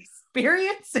same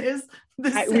experiences,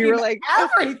 we were like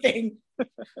everything.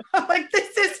 I'm like,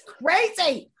 this is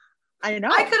crazy. I know.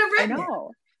 I could have written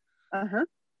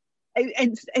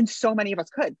it. And so many of us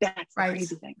could. That's the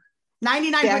crazy thing.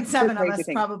 99.7 of us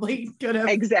probably could have.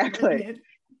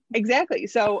 Exactly.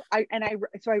 So I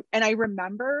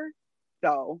remember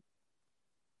though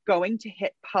going to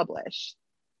hit publish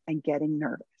and getting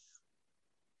nervous.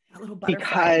 A little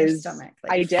butterfly in your stomach.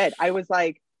 Like, I did. I was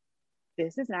like,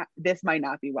 this might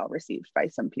not be well received by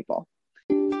some people.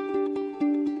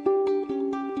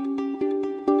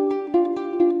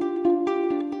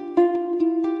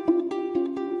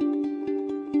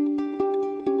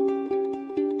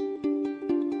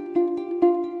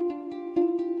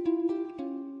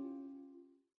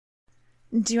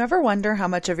 Do you ever wonder how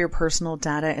much of your personal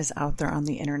data is out there on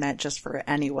the internet just for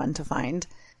anyone to find?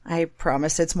 I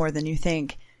promise it's more than you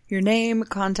think. Your name,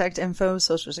 contact info,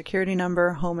 social security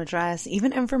number, home address,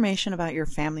 even information about your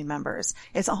family members.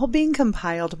 It's all being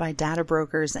compiled by data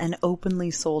brokers and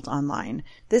openly sold online.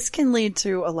 This can lead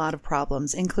to a lot of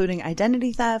problems, including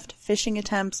identity theft, phishing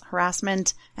attempts,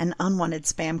 harassment, and unwanted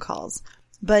spam calls.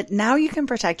 But now you can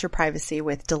protect your privacy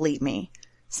with Delete Me.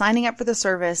 Signing up for the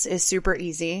service is super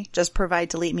easy. Just provide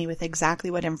Delete Me with exactly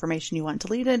what information you want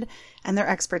deleted, and their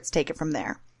experts take it from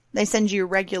there. They send you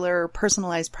regular,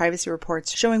 personalized privacy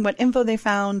reports showing what info they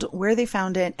found, where they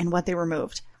found it, and what they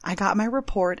removed. I got my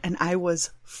report and I was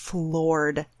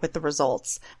floored with the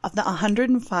results. Of the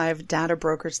 105 data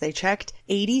brokers they checked,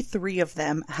 83 of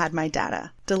them had my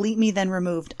data. Delete Me then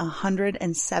removed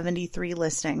 173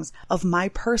 listings of my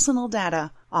personal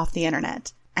data off the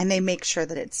internet. And they make sure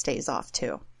that it stays off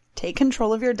too. Take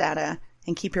control of your data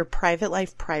and keep your private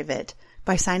life private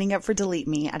by signing up for Delete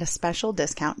Me at a special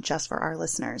discount just for our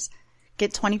listeners.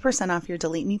 Get 20% off your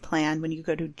Delete Me plan when you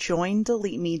go to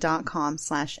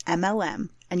joindeleteme.com/MLM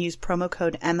and use promo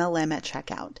code MLM at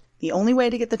checkout. The only way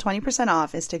to get the 20%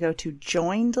 off is to go to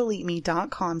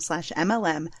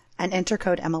joindeleteme.com/MLM and enter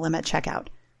code MLM at checkout.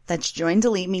 That's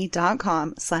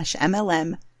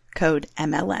joindeleteme.com/MLM, code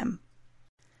MLM.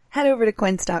 Head over to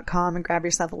quince.com and grab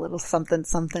yourself a little something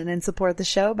and support the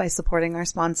show by supporting our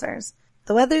sponsors.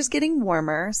 The weather's getting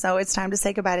warmer, so it's time to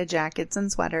say goodbye to jackets and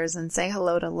sweaters and say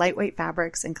hello to lightweight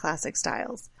fabrics and classic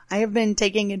styles. I have been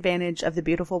taking advantage of the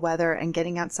beautiful weather and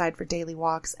getting outside for daily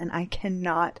walks, and I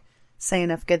cannot say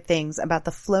enough good things about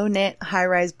the flow knit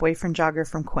high-rise boyfriend jogger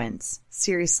from Quince.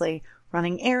 Seriously,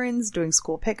 running errands, doing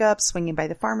school pickups, swinging by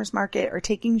the farmer's market, or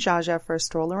taking Jaja for a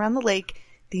stroll around the lake,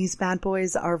 these bad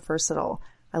boys are versatile.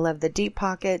 I love the deep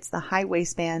pockets, the high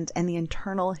waistband, and the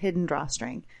internal hidden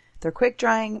drawstring. They're quick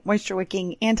drying, moisture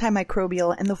wicking,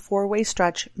 antimicrobial, and the 4-way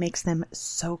stretch makes them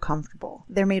so comfortable.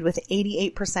 They're made with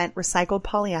 88% recycled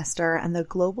polyester, and the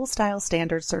Global Style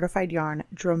Standard certified yarn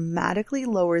dramatically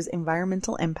lowers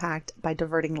environmental impact by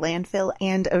diverting landfill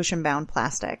and ocean-bound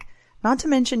plastic. Not to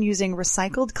mention using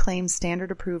recycled claim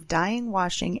standard approved dyeing,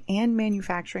 washing, and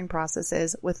manufacturing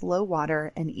processes with low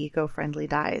water and eco-friendly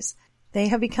dyes. They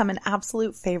have become an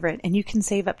absolute favorite, and you can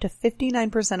save up to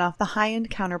 59% off the high-end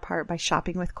counterpart by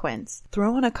shopping with Quince.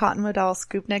 Throw on a cotton modal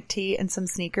scoop neck tee and some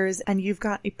sneakers, and you've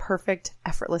got a perfect,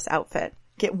 effortless outfit.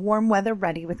 Get warm weather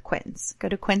ready with Quince. Go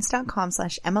to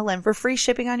quince.com/MLM for free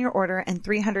shipping on your order and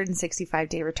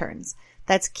 365-day returns.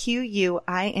 That's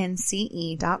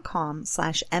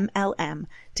QUINCE.com/MLM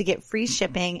to get free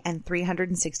shipping and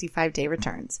 365-day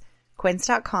returns.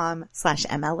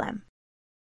 Quince.com/MLM.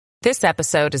 This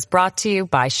episode is brought to you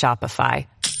by Shopify.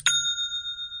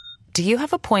 Do you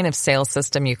have a point of sale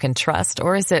system you can trust,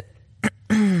 or is it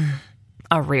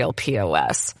a real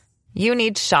POS? You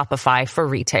need Shopify for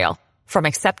retail. From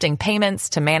accepting payments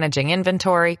to managing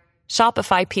inventory,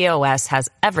 Shopify POS has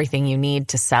everything you need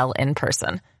to sell in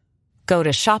person. Go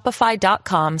to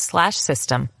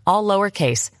shopify.com/system, all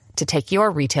lowercase, to take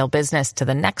your retail business to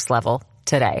the next level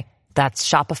today. That's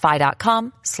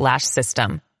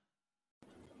shopify.com/system.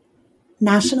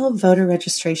 National Voter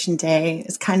Registration Day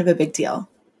is kind of a big deal.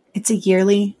 It's a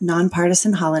yearly,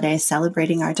 nonpartisan holiday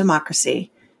celebrating our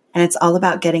democracy, and it's all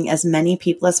about getting as many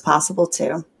people as possible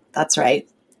to, that's right,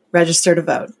 register to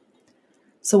vote.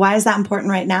 So why is that important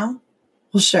right now?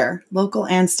 Well, sure, local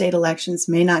and state elections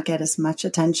may not get as much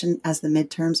attention as the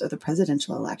midterms or the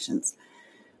presidential elections,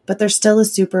 but there's still a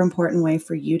super important way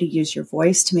for you to use your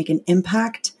voice to make an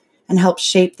impact and help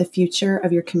shape the future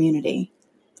of your community.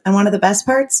 And one of the best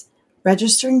parts?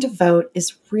 Registering to vote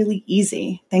is really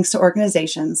easy thanks to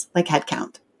organizations like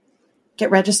HeadCount. Get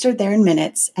registered there in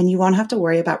minutes, and you won't have to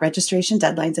worry about registration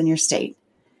deadlines in your state.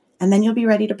 And then you'll be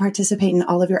ready to participate in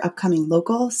all of your upcoming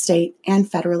local, state, and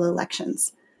federal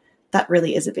elections. That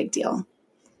really is a big deal.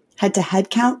 Head to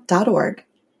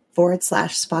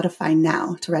headcount.org/Spotify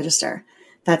now to register.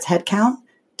 That's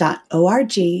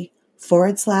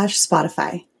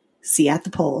headcount.org/Spotify. See you at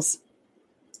the polls.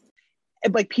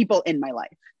 Like people in my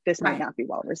life, this might not be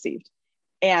well received.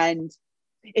 And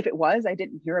if it was, I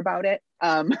didn't hear about it,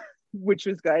 which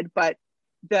was good. But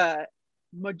I've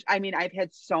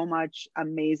had so much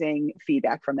amazing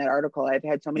feedback from that article. I've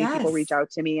had so many people reach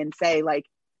out to me and say, like,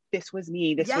 this was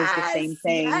me. This was the same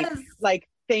thing. Yes. Like,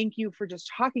 thank you for just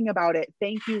talking about it.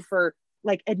 Thank you for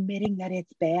like admitting that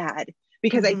it's bad.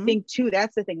 Because I think too,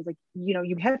 that's the thing is like, you know,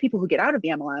 you have people who get out of the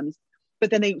MLMs, but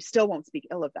then they still won't speak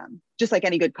ill of them. Just like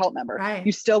any good cult member,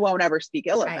 you still won't ever speak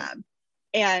ill of them.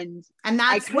 And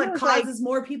that's what causes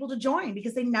more people to join,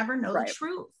 because they never know the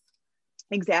truth.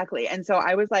 Exactly. And so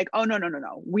I was like, oh, no, no, no,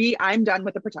 no. I'm done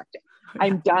with the protecting.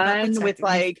 I'm done with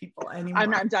like,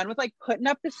 I'm done with like putting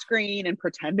up the screen and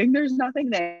pretending there's nothing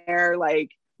there.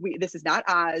 Like this is not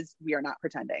Oz. We are not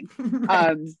pretending.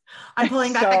 Right. I'm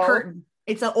pulling back the curtain.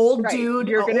 It's an old dude,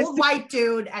 an old white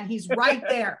dude, and he's right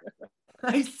there.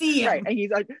 I see him. Right. And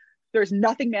he's like, there's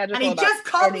nothing magical and he about just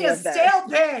called me a stale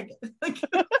pig.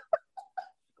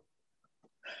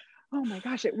 Oh my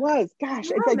gosh, it was. Gosh,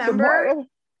 it's remember? Like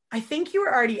I think you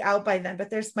were already out by then, but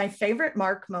there's my favorite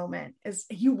Mark moment is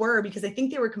you were, because I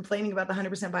think they were complaining about the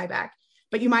 100% buyback,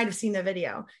 but you might have seen the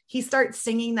video. He starts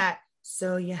singing that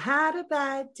 "So You Had a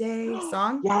Bad Day"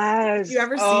 song. Yes. Did you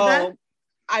ever see that?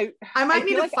 I might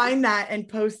need to find that and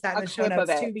post that in the show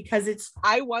notes too, because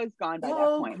I was gone by that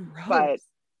point. Gross. But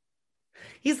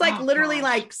he's like literally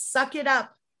like, suck it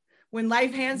up. When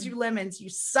life hands you lemons, you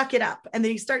suck it up. And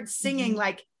then he starts singing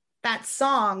like that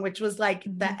song, which was like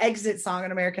the exit song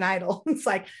on American Idol. It's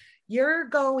like, you're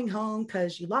going home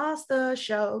because you lost the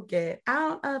show. Get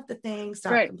out of the thing.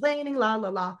 Stop complaining. La, la,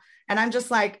 la. And I'm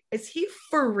just like, is he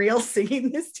for real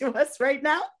singing this to us right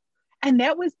now? And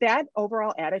that was that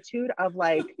overall attitude of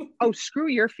like, oh, screw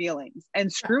your feelings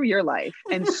and screw your life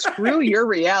and screw your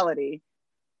reality.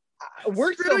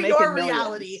 We're screw still making your millions.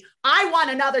 Reality. I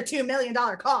want another $2 million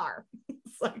car.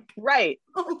 Like, right.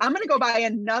 I'm going to go buy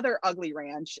another ugly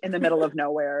ranch in the middle of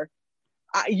nowhere.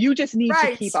 You just need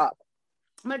to keep up.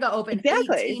 I'm going to go open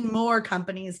 18 more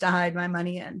companies to hide my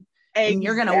money in. Exactly. And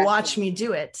you're going to watch me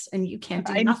do it. And you can't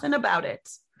do nothing about it.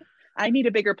 I need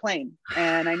a bigger plane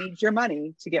and I need your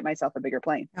money to get myself a bigger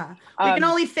plane. Yeah. We can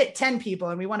only fit 10 people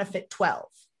and we want to fit 12.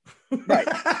 Right.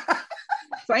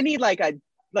 So I need like a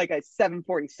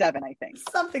 747, I think.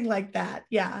 Something like that.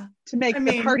 Yeah. To make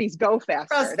the parties go faster.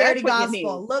 Prosperity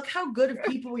gospel. Look how good of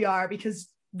people we are because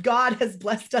God has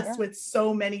blessed us with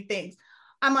so many things.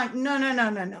 I'm like,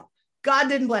 no. God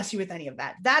didn't bless you with any of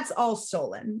that. That's all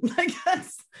stolen. Like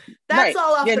that's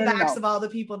all off the backs of all the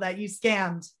people that you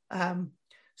scammed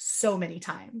so many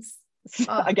times.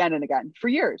 Again and again for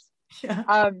years.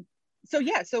 Yeah.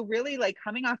 So really like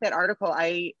coming off that article,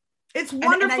 it's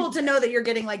wonderful to know that you're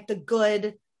getting like the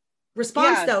good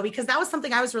response though, because that was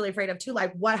something I was really afraid of too.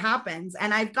 Like what happens?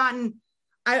 And I've gotten,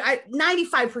 I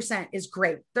 95% is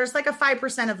great. There's like a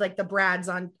 5% of like the brads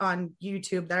on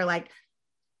YouTube that are like,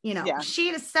 she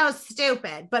is so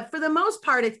stupid. But for the most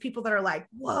part, it's people that are like,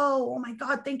 whoa, oh my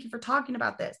God, thank you for talking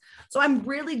about this. So I'm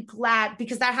really glad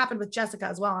because that happened with Jessica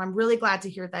as well. I'm really glad to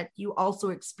hear that you also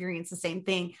experienced the same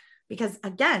thing, because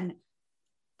again,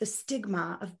 the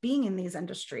stigma of being in these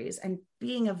industries and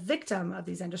being a victim of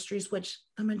these industries, which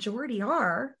the majority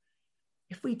are,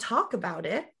 if we talk about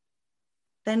it,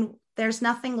 then there's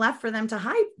nothing left for them to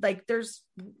hide. Like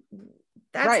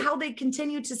that's how they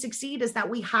continue to succeed, is that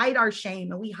we hide our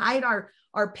shame and we hide our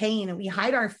pain and we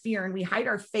hide our fear and we hide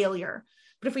our failure.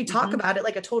 But if we talk about it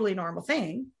like a totally normal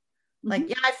thing, like,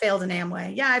 yeah, I failed in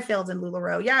Amway. Yeah, I failed in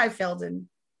LuLaRoe. Yeah, I failed in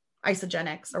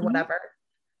Isogenics or whatever.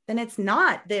 Then it's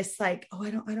not this like, oh, I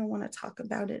don't want to talk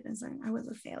about it as I was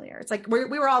a failure. It's like we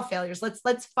were all failures.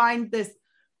 Let's find this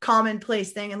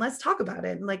commonplace thing and let's talk about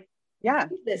it. And like, the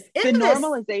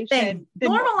normalization, the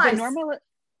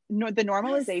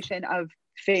normalization of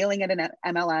failing at an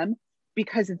MLM,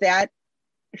 because that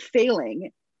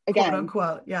failing again,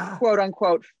 quote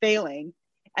unquote failing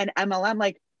an MLM,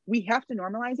 like we have to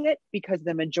normalize it because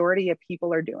the majority of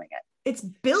people are doing it. It's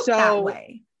built that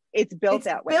way. It's built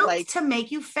that way, like to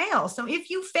make you fail. So if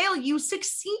you fail, you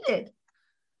succeeded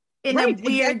in a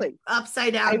weird,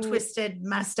 upside down, twisted,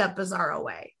 messed up, bizarro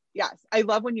way. Yes. I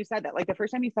love when you said that. Like the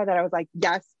first time you said that, I was like,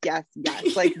 yes.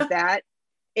 Like that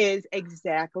is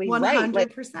exactly 100%. Right.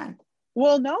 Like,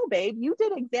 well, no, babe, you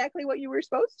did exactly what you were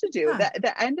supposed to do.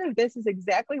 The end of this is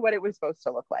exactly what it was supposed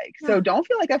to look like. So don't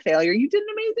feel like a failure. You did an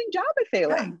amazing job at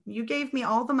failing. You gave me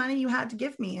all the money you had to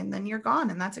give me, and then you're gone.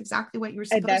 And that's exactly what you were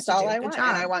supposed to do. And that's all I want. And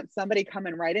I want somebody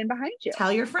coming right in behind you.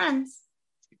 Tell your friends.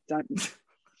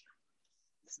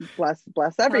 Bless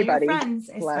everybody. Tell your friends,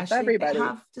 bless everybody. If they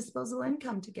have disposable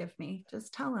income to give me.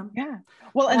 Just tell them. Yeah.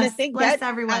 Well, and the thing bless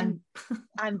everyone.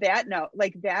 On that note,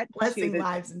 like that, blessing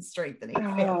lives and strengthening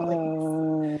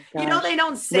families. They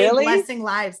don't say blessing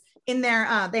lives in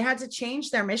their. They had to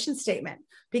change their mission statement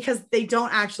because they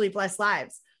don't actually bless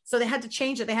lives. So they had to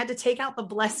change it. They had to take out the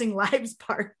blessing lives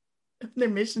part of their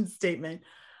mission statement.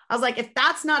 I was like, if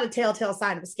that's not a telltale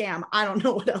sign of a scam, I don't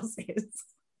know what else is.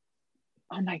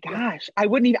 Oh my gosh. I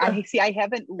wouldn't even, I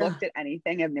haven't looked at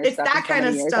anything of their stuff. It's that kind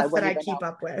of stuff that I keep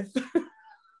up with.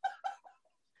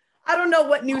 I don't know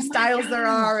what new styles there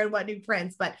are and what new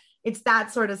prints, but it's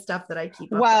that sort of stuff that I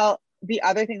keep up with. Well, the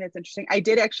other thing that's interesting, I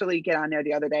did actually get on there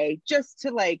the other day just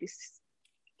to like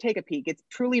take a peek. It's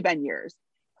truly been years.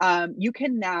 You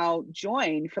can now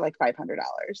join for like $500.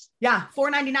 Yeah,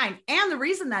 $4.99. And the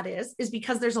reason that is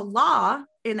because there's a law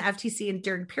in the FTC and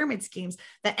during pyramid schemes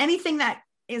that anything that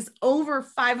is over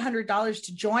 $500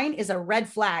 to join is a red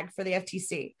flag for the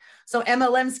FTC. So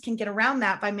MLMs can get around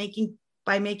that by making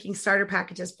starter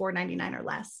packages $4.99 or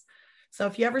less. So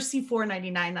if you ever see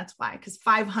 $4.99, that's why, because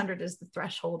 $500 is the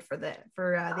threshold for the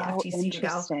FTC to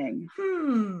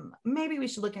go, maybe we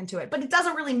should look into it. But it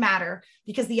doesn't really matter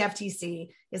because the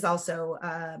FTC is also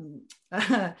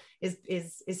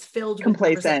is filled with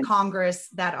members of Congress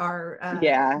that are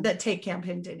that take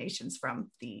campaign donations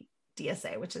from the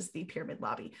DSA, which is the pyramid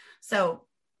lobby. So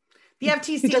the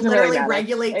FTC literally really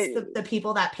regulates the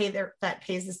people that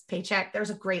pays this paycheck.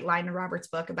 There's a great line in Robert's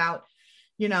book about,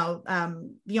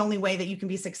 the only way that you can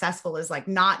be successful is like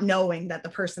not knowing that the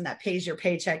person that pays your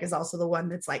paycheck is also the one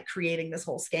that's like creating this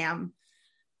whole scam.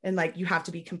 And like, you have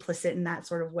to be complicit in that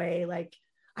sort of way. Like,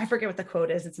 I forget what the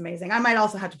quote is. It's amazing. I might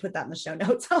also have to put that in the show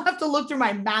notes. I'll have to look through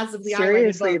my massively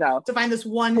highlighted book to find this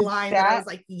one line that I was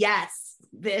like, yes,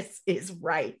 this is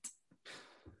right.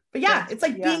 But yeah, it's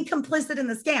like being complicit in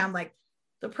the scam. Like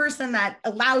the person that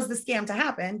allows the scam to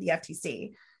happen, the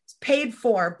FTC, is paid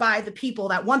for by the people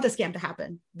that want the scam to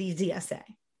happen, the DSA.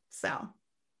 So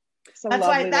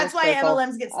that's why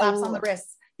MLMs get slaps on the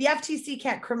wrists. The FTC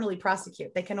can't criminally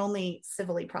prosecute. They can only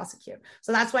civilly prosecute.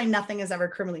 So that's why nothing is ever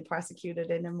criminally prosecuted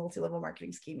in a multi-level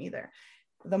marketing scheme either.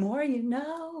 The more you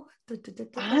know.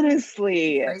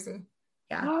 Honestly. Crazy.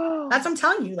 Yeah. That's what I'm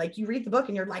telling you. Like, you read the book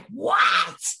and you're like,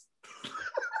 what?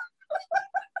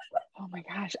 Oh my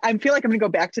gosh. I feel like I'm going to go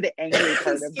back to the angry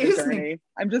part of the journey.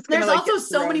 I'm just going to There's also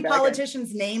so many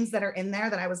politicians' names that are in there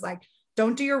that I was like,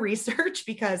 don't do your research,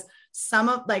 because some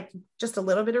of just a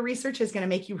little bit of research is going to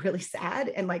make you really sad.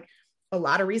 And like a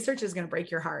lot of research is going to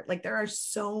break your heart. Like there are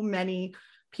so many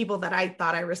people that I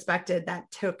thought I respected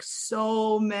that took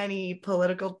so many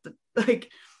political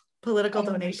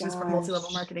donations from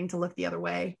multi-level marketing to look the other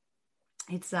way.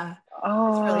 It's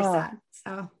really sad.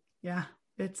 So yeah,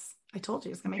 I told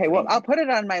you it's gonna make. Okay, well, I'll put it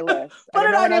on my list. Put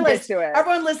it on your list.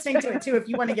 Everyone listening to it too, if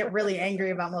you want to get really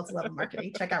angry about multi-level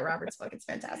marketing, check out Robert's book. It's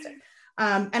fantastic.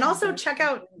 And also check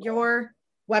out your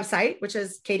website, which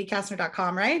is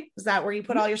katiekastner.com, right? Is that where you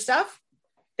put all your stuff?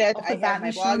 I have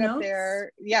my blog up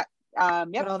there. Yeah.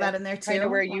 Put all that in there too.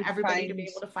 Where you everybody to be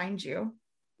able to find you.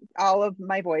 All of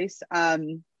my voice.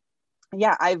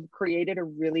 I've created a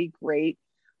really great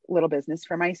little business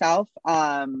for myself.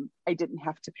 I didn't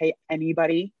have to pay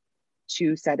anybody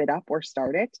to set it up or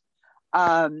start it.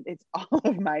 It's all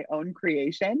of my own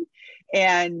creation.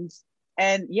 And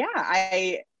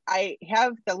I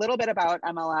have the little bit about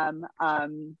MLM,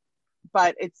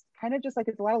 but it's kind of just like,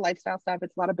 it's a lot of lifestyle stuff.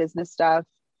 It's a lot of business stuff.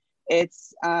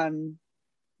 It's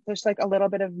there's like a little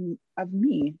bit of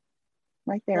me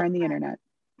right there on the internet.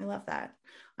 I love that.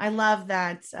 I love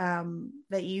that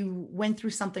that you went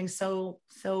through something so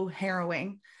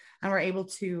harrowing and were able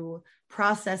to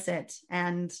process it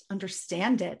and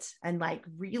understand it and like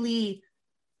really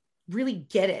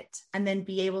get it, and then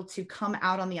be able to come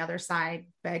out on the other side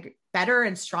better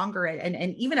and stronger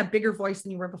and even a bigger voice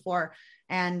than you were before,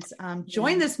 and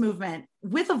join this movement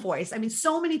with a voice. I mean,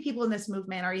 so many people in this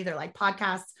movement are either like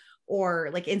podcasts or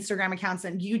like Instagram accounts,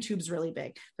 and YouTube's really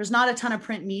big. There's not a ton of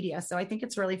print media. So I think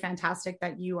it's really fantastic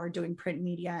that you are doing print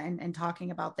media and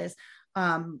talking about this,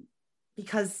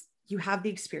 because you have the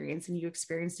experience and you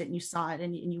experienced it and you saw it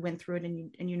and you went through it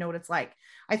and you know what it's like.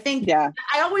 I think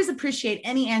I always appreciate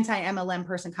any anti-MLM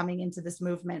person coming into this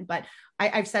movement, but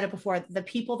I've said it before, the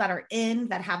people that are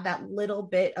that have that little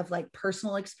bit of like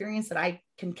personal experience that I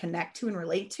can connect to and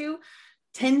relate to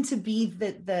tend to be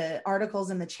the articles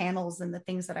and the channels and the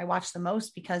things that I watch the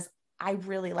most, because I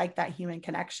really like that human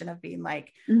connection of being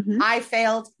like, I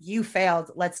failed, you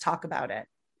failed, let's talk about it.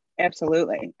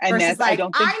 Absolutely. And versus like,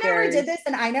 I never did this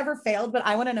and I never failed, but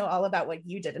I want to know all about what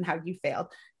you did and how you failed.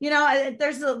 You know,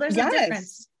 there's a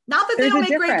difference. Not that they don't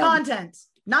make great content.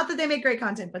 Not that they make great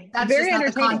content, but that's very just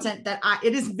not the content that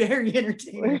it is very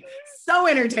entertaining. So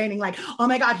entertaining. Like, oh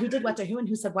my God, who did what to who and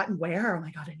who said what and where? Oh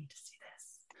my God, I need to see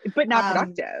this. But not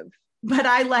productive. But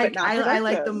I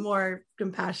like the more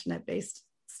compassionate based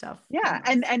stuff. Yeah.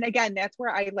 And again, that's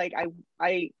where I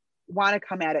want to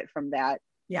come at it from that.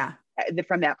 Yeah.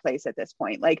 From that place at this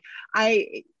point. Like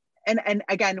and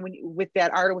again, with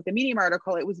that article, with the Medium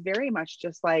article, it was very much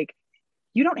just like,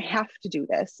 you don't have to do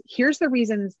this. Here's the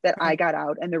reasons that I got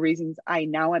out and the reasons I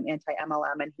now am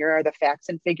anti-MLM. And here are the facts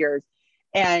and figures.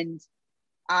 And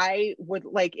I would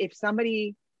like, if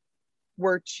somebody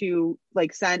were to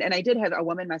like send, and I did have a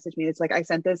woman message me. It's like, I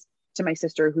sent this to my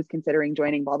sister who's considering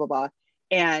joining, blah, blah, blah.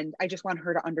 And I just want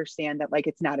her to understand that like,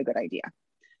 it's not a good idea.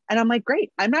 And I'm like,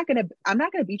 great. I'm not going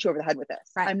to beat you over the head with this.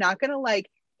 Right. I'm not going to like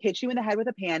hit you in the head with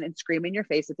a pan and scream in your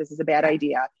face that this is a bad Right.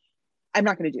 idea. I'm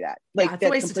not going to do that. Like it's a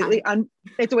waste completely of time.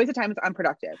 It's a waste of time. It's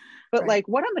unproductive. But Right. like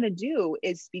what I'm going to do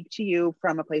is speak to you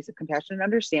from a place of compassion and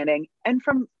understanding and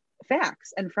from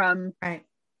facts and from right.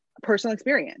 personal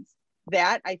experience.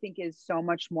 That I think is so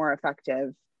much more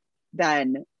effective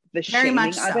than the Very shaming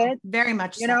much of so. it. Very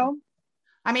much You so. know?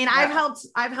 I mean, Yeah.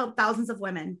 I've helped thousands of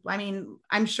women. I mean,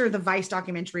 I'm sure the Vice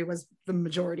documentary was the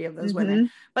majority of those Mm-hmm.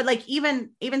 women, but like, even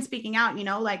speaking out, you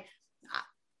know, like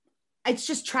it's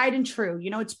just tried and true, you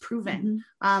know, it's proven.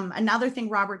 Mm-hmm. Another thing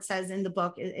Robert says in the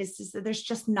book is just that there's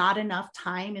just not enough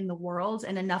time in the world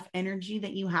and enough energy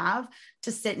that you have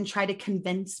to sit and try to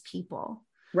convince people.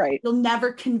 Right. You'll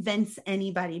never convince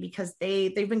anybody because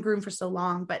they've been groomed for so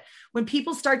long. But when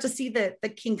people start to see the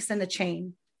kinks in the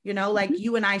chain, you know, like Mm-hmm.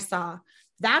 you and I saw,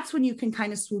 that's when you can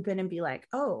kind of swoop in and be like,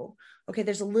 oh, okay,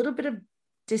 there's a little bit of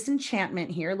disenchantment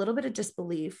here, a little bit of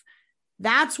disbelief.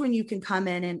 That's when you can come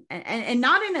in and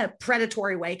not in a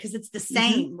predatory way, because it's the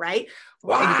same, Mm-hmm. right?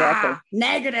 Exactly.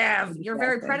 Negative. Exactly. You're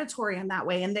very predatory in that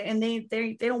way. And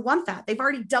they don't want that. They've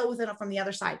already dealt with it from the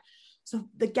other side. So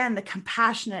again, the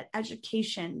compassionate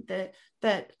education,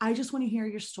 that I just want to hear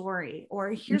your story, or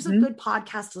here's Mm-hmm. a good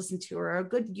podcast to listen to, or a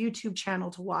good YouTube channel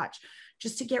to watch,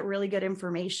 just to get really good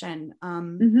information.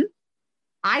 Mm-hmm.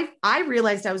 I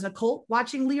realized I was in a cult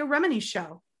watching Leah Remini's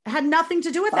show. It had nothing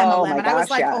to do with Oh MLM. my And I was gosh,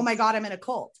 like, yes. oh my God, I'm in a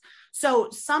cult. So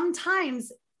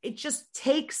sometimes it just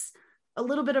takes a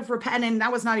little bit of and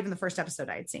that was not even the first episode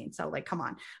I had seen. So like, come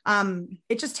on.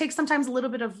 It just takes sometimes a little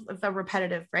bit of the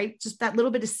repetitive, right? Just that little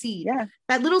bit of seed,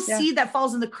 that little seed that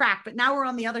falls in the crack, but now we're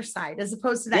on the other side, as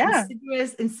opposed to that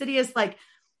insidious, like,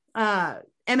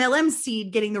 MLM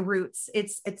seed getting the roots.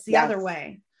 It's the other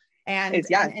way. And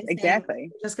exactly.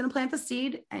 You're just going to plant the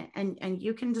seed and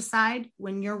you can decide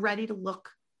when you're ready to look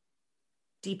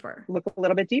a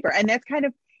little bit deeper. And that's kind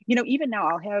of, you know, even now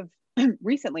I'll have,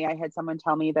 recently I had someone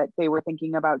tell me that they were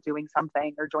thinking about doing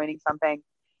something or joining something.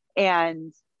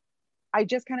 And I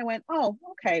just kind of went, oh,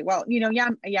 okay, well, you know,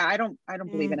 I don't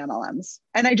believe in MLMs.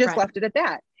 And I just left it at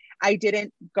that. I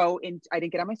didn't get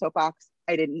on my soapbox.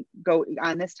 I didn't go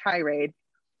on this tirade.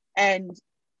 And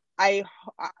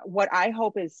what I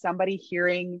hope is somebody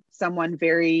hearing someone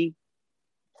very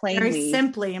plainly, very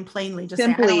simply and plainly just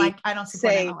say, I don't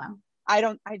support MLM.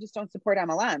 I just don't support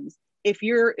MLMs. If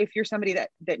you're somebody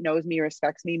that knows me,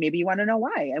 respects me, maybe you want to know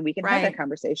why, and we can have that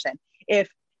conversation. If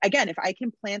I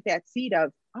can plant that seed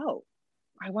of, oh,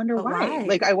 I wonder why.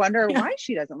 Like, I wonder why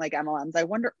she doesn't like MLMs. I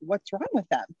wonder what's wrong with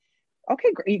them.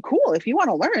 Okay, great, cool. If you want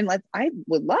to learn, I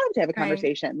would love to have a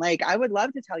conversation. Like, I would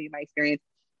love to tell you my experience.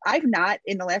 I've not,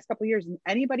 in the last couple of years,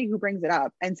 anybody who brings it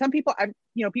up, and some people,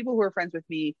 people who are friends with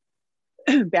me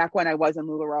back when I was in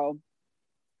LuLaRoe,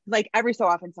 like every so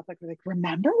often stuff like,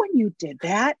 remember when you did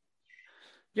that?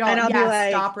 And I'll be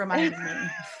like, stop reminding me.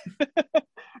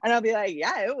 And I'll be like,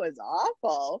 yeah, it was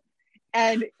awful.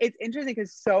 And it's interesting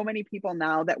because so many people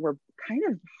now that were kind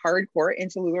of hardcore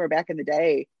into LuLaRoe back in the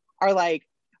day are like,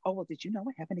 oh, well, did you know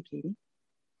what happened to Katie?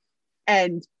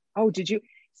 And, oh, did you?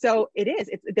 So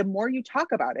it's the more you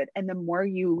talk about it and the more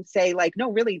you say like,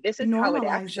 no, really, this is how it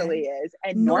actually is,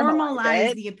 and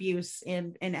normalize the abuse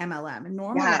in MLM and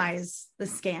normalize the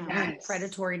scam and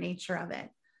predatory nature of it.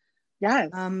 Yes.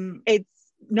 It's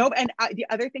no. And the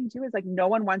other thing too is like, no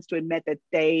one wants to admit that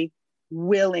they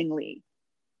willingly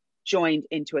joined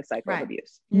into a cycle of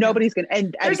abuse. Nobody's going to,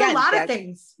 and there's a lot of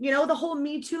things, the whole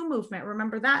Me Too movement.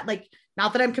 Remember that? Like,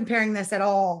 not that I'm comparing this at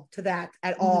all to that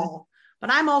at all. But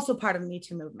I'm also part of the Me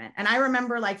Too movement. And I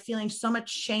remember like feeling so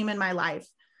much shame in my life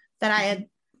that I had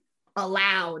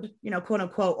allowed, quote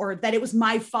unquote, or that it was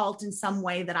my fault in some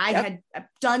way, that I had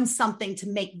done something to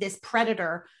make this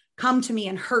predator come to me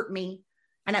and hurt me.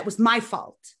 And it was my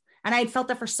fault. And I had felt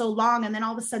that for so long. And then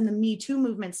all of a sudden the Me Too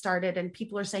movement started and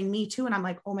people are saying Me Too. And I'm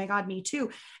like, oh my God, Me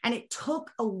Too. And it took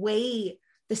away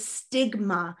the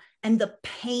stigma and the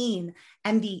pain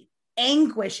and the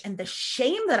anguish and the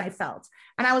shame that I felt.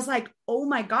 And I was like, oh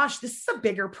my gosh, this is a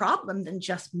bigger problem than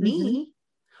just me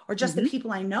or just the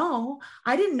people I know.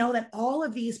 I didn't know that all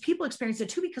of these people experienced it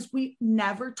too, because we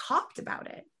never talked about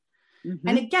it.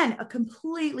 And again, a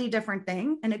completely different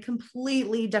thing and a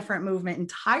completely different movement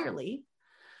entirely.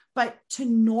 But to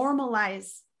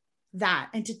normalize that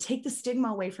and to take the stigma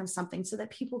away from something so that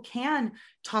people can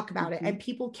talk about it and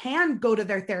people can go to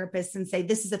their therapist and say,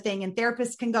 this is a thing. And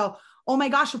therapists can go, oh my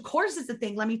gosh, of course it's a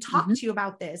thing. Let me talk to you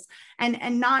about this.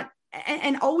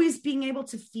 And always being able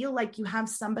to feel like you have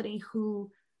somebody who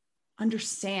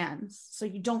understands. So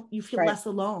you feel less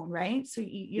alone, right? So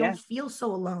you don't feel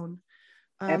so alone.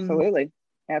 Absolutely.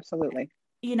 Absolutely.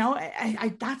 You know,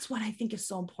 I that's what I think is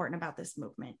so important about this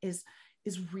movement is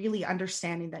really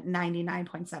understanding that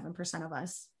 99.7% of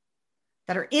us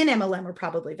that are in MLM are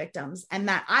probably victims, and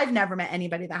that I've never met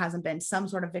anybody that hasn't been some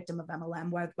sort of victim of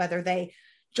MLM, whether they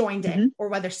joined it or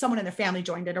whether someone in their family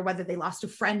joined it or whether they lost a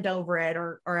friend over it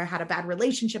or had a bad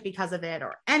relationship because of it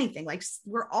or anything. Like,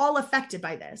 we're all affected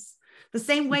by this the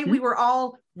same way we were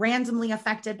all randomly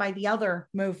affected by the other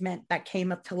movement that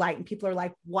came up to light. And people are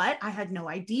like, what? I had no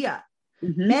idea.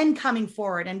 Men coming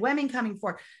forward and women coming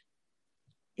forward.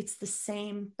 It's the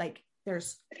same, like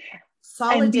there's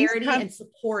solidarity and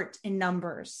support in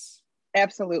numbers.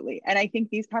 Absolutely. And I think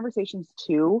these conversations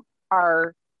too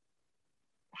are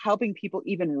helping people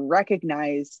even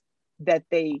recognize that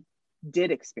they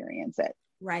did experience it.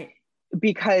 Right.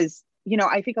 Because, you know,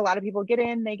 I think a lot of people get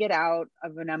in, they get out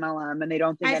of an MLM and they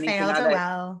don't think anything of it.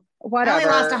 Well, whatever.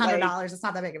 I only lost $100. It's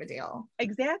not that big of a deal.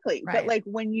 Exactly. Right. But like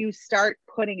when you start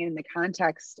putting in the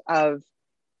context of,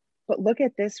 but look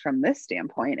at this from this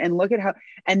standpoint and look at how,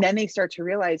 and then they start to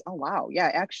realize, oh, wow.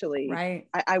 Yeah, actually, right.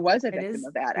 I was a victim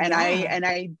of that.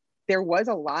 And there was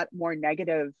a lot more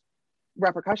negative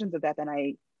repercussions of that than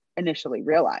I initially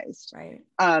realized. Right.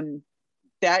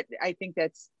 That I think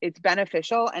it's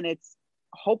beneficial, and it's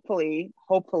hopefully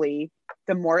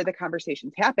the more the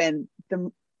conversations happen,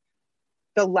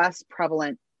 the less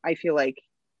prevalent I feel like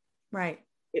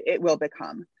it will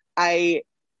become. I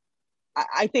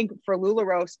think for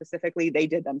LuLaRoe specifically, they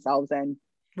did themselves in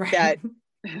that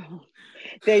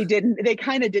they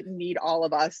kind of didn't need all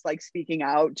of us like speaking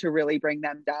out to really bring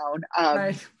them down.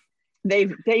 They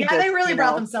really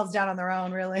brought themselves down on their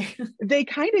own, really. They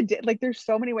kind of did. Like, there's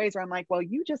so many ways where I'm like, well,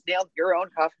 you just nailed your own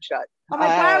coffin shut. I'm like,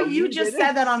 wow, you just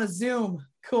said that on a Zoom.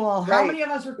 Cool. Right. How many of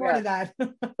us recorded that?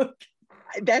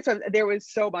 That's what, there was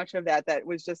so much of that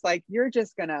was just like, you're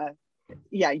just gonna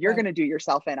gonna do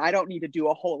yourself in. I don't need to do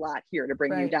a whole lot here to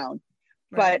bring you down.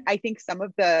 But I think some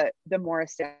of the more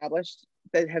established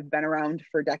that have been around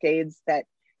for decades that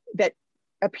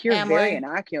appear very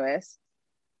innocuous.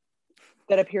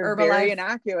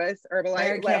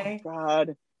 Herbalife. Oh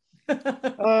God.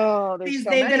 Oh, they've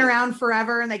been around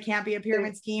forever and they can't be a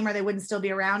pyramid scheme, or they wouldn't still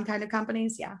be around kind of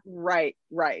companies. Yeah. Right.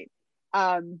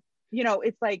 You know,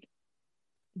 it's like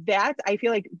I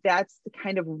feel like that's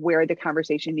kind of where the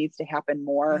conversation needs to happen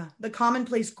more. Yeah. The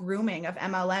commonplace grooming of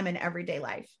MLM in everyday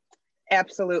life.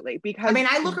 Absolutely. Because I mean,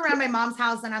 I look around my mom's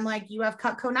house and I'm like, you have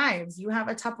Cutco knives, you have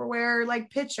a Tupperware like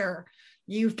pitcher,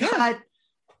 you've got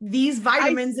these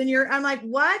vitamins in your, I'm like,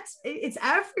 what? It's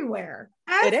everywhere.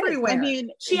 Everywhere. I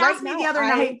mean, she asked me the other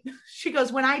night, she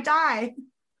goes, when I die,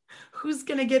 who's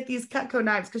going to get these Cutco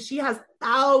knives? Because she has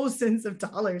thousands of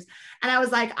dollars. And I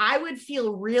was like, I would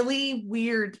feel really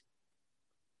weird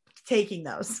taking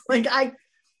those. Like I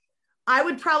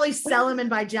would probably sell them and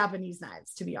buy Japanese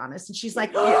knives, to be honest. And she's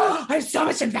like, oh, I have so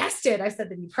much invested. I said,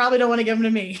 then you probably don't want to give them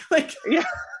to me. Like,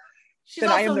 she's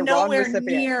also nowhere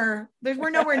near,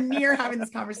 we're nowhere near having this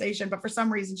conversation, but for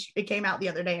some reason it came out the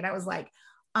other day and I was like,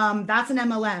 that's an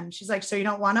MLM. She's like, so you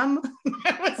don't want them?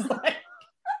 I was like,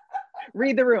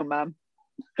 read the room, Mom.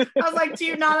 I was like, do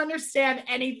you not understand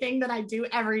anything that I do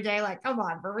every day? Like, come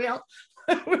on, for real.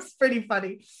 It was pretty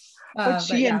funny. But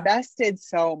she invested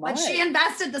so much. But she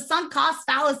invested the sunk cost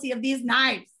fallacy of these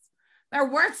knives. They're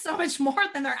worth so much more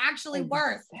than they're actually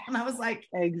worth. And I was like,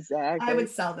 exactly. I would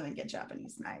sell them and get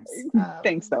Japanese knives.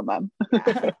 Thanks though, Mom.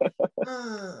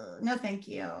 No, thank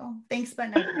you. Thanks,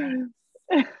 but no thanks.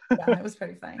 Yeah, it was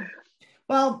pretty funny.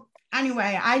 Well,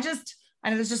 anyway,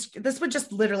 this would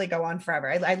just literally go on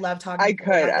forever. I love talking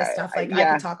about this stuff. Like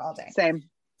I could talk all day. Same.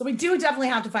 So we do definitely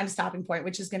have to find a stopping point,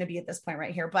 which is going to be at this point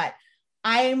right here. But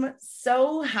I'm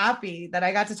so happy that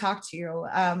I got to talk to you.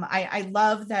 I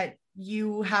love that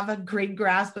you have a great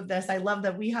grasp of this. I love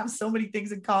that we have so many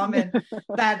things in common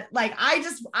that like,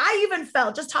 I even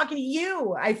felt just talking to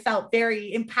you, I felt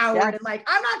very empowered and like,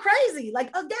 I'm not crazy.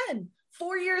 Like again,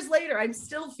 4 years later, I'm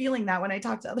still feeling that when I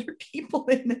talk to other people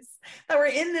that were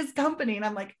in this company. And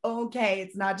I'm like, okay,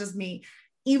 it's not just me,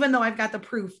 even though I've got the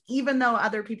proof, even though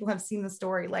other people have seen the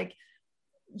story, like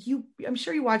I'm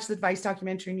sure you watched the Vice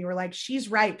documentary and you were like, she's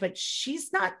right, but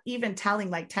she's not even telling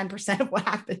like 10% of what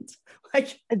happened.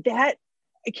 Like that.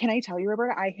 Can I tell you,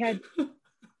 Roberta, I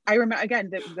remember again,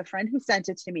 the friend who sent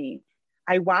it to me,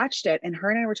 I watched it and her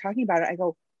and I were talking about it. I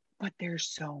go, but there's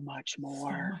so much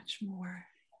more. So much more.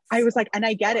 I was like, and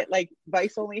I get it. Like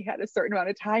Vice only had a certain amount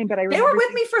of time, but they were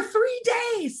with me for 3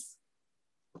 days.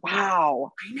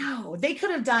 Wow. I know. They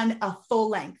could have done a full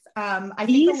length. I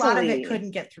think a lot of it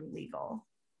couldn't get through legal.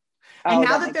 And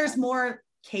now that there's more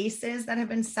cases that have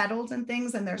been settled and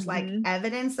things, and there's like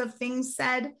evidence of things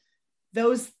said,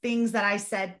 those things that I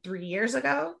said 3 years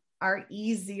ago are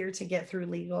easier to get through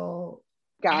legal.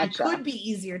 Gotcha. And could be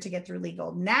easier to get through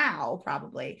legal now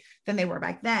probably than they were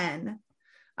back then.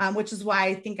 Which is why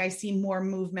I think I see more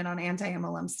movement on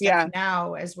anti-MLM stuff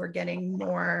now as we're getting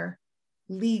more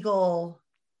legal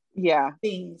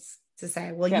things to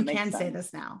say, well, you can say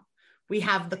this now. We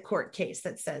have the court case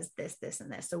that says this, this,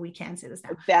 and this. So we can say this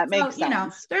now. That makes sense. You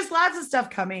know, there's lots of stuff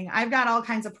coming. I've got all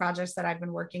kinds of projects that I've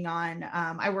been working on.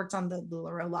 I worked on the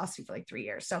LuLaRoe lawsuit for like 3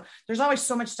 years. So there's always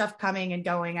so much stuff coming and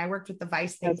going. I worked with the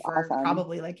Vice thing for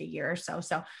probably like a year or so.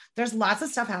 So there's lots of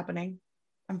stuff happening.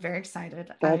 I'm very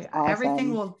excited.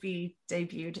 Everything will be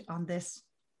debuted on this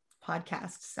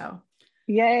podcast. So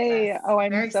yay. Yes, Oh,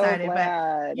 I'm very so excited.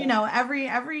 glad. But you know,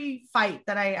 every fight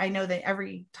that I know that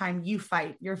every time you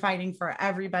fight, you're fighting for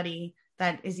everybody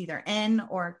that is either in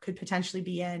or could potentially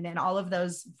be in, and all of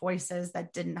those voices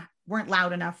that weren't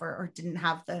loud enough or didn't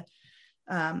have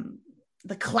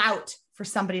the clout for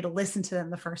somebody to listen to them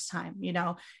the first time, you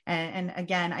know. And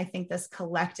again, I think this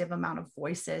collective amount of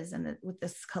voices and with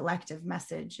this collective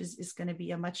message is going to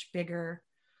be a much bigger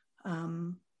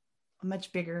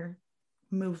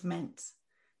movement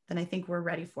than I think we're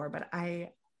ready for. But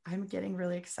I'm getting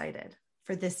really excited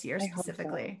for this year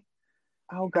specifically.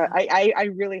 So. Oh, good. I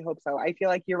really hope so. I feel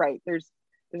like you're right. There's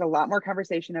a lot more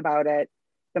conversation about it.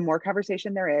 The more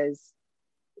conversation there is,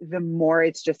 the more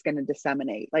it's just going to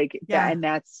disseminate. And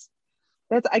that's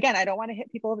again, I don't want to hit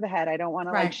people over the head. I don't want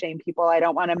to like shame people. I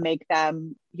don't want to make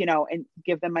them, you know, and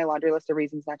give them my laundry list of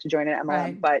reasons not to join an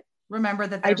MLM, but remember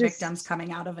that they're victims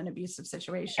coming out of an abusive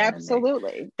situation.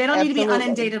 Absolutely. They don't need to be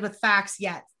inundated with facts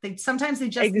yet. Sometimes they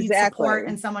just need support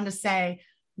and someone to say,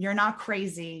 you're not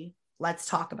crazy. Let's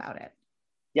talk about it.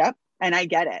 Yep. And I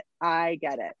get it.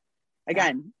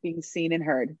 Again, being seen and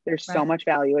heard. There's so much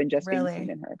value in just being seen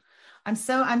and heard. I'm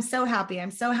so happy. I'm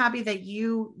so happy that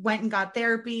you went and got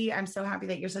therapy. I'm so happy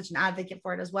that you're such an advocate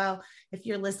for it as well. If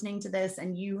you're listening to this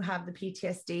and you have the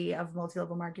PTSD of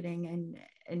multi-level marketing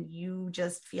and you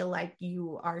just feel like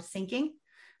you are sinking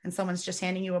and someone's just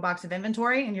handing you a box of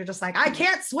inventory and you're just like, I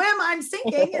can't swim, I'm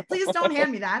sinking. Please don't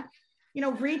hand me that. You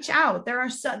know, reach out.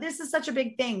 This is such a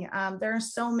big thing. There are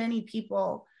so many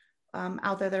people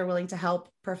out there that are willing to help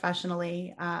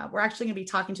professionally. We're actually going to be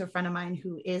talking to a friend of mine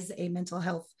who is a mental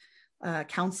health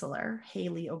counselor,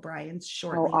 Haley O'Brien's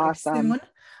shortly. Oh, awesome. Soon.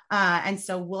 And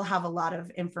so we'll have a lot of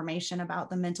information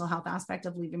about the mental health aspect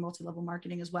of leaving multi-level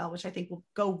marketing as well, which I think will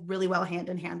go really well hand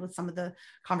in hand with some of the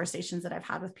conversations that I've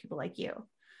had with people like you.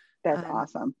 That's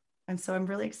awesome. And so I'm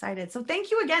really excited. So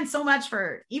thank you again so much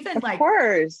for even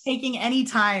taking any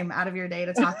time out of your day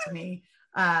to talk to me.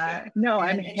 No,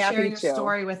 I'm happy sharing your to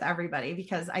story with everybody,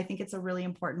 because I think it's a really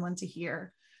important one to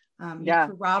hear. You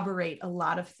corroborate a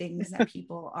lot of things that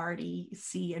people already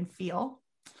see and feel.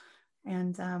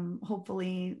 And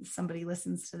hopefully somebody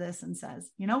listens to this and says,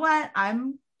 you know what,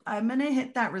 I'm going to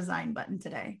hit that resign button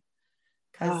today.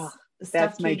 Because the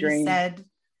stuff Katie said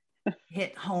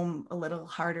hit home a little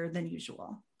harder than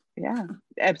usual. Yeah,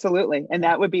 absolutely. And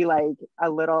that would be like a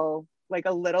little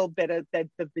bit of the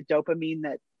dopamine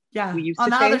that we used on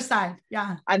to the chase. other side.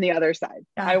 Yeah. On the other side.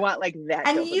 Yeah. I want like that.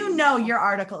 And you know, your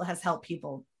article has helped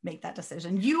people make that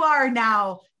decision. You are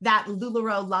now that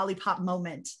LuLaRoe lollipop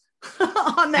moment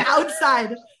on the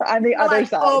outside. On the other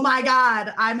side. Oh my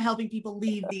God, I'm helping people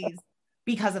leave these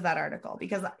because of that article.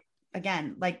 Because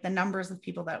again, like the numbers of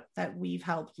people that we've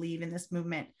helped leave in this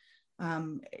movement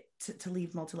to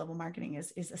leave multi-level marketing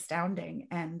is astounding.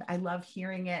 And I love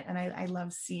hearing it. And I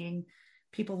love seeing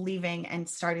people leaving and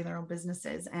starting their own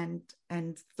businesses and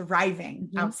thriving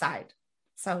outside.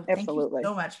 So thank you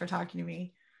so much for talking to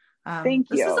me. Thank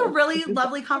you. This was a really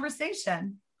lovely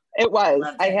conversation. It was.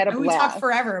 I had a blast. We talked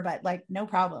forever, but like, no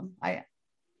problem.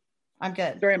 I'm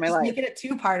good. During my life. Make it a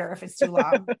 2-parter if it's too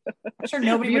long. I'm sure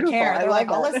nobody would care. They're like,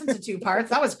 I'll listen to 2 parts.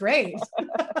 That was great.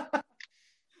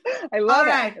 I love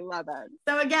it. I love it.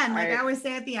 So again, I always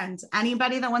say at the end,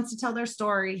 anybody that wants to tell their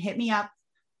story, hit me up,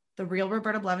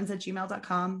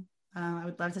 therealrobertablevins@gmail.com. I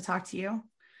would love to talk to you.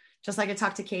 Just like I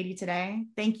talked to Katie today.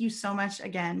 Thank you so much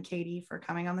again, Katie, for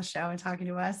coming on the show and talking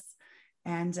to us.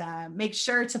 And make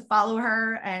sure to follow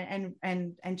her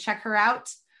and check her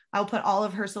out. I'll put all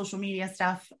of her social media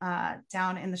stuff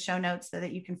down in the show notes so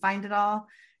that you can find it all.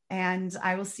 And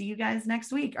I will see you guys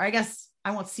next week. Or I guess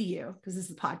I won't see you because this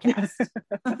is a podcast.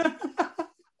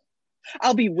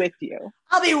 I'll be with you.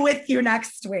 I'll be with you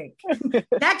next week,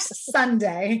 next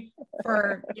Sunday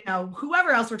for,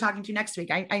 whoever else we're talking to next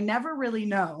week. I never really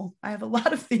know. I have a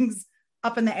lot of things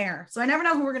up in the air. So I never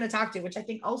know who we're going to talk to, which I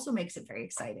think also makes it very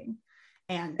exciting.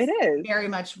 And it is very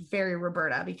much very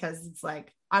Roberta, because it's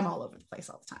like, I'm all over the place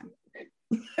all the time.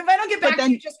 If I don't get back to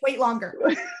you, just wait longer.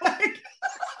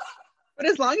 But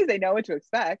as long as they know what to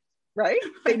expect, right?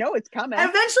 They know it's coming.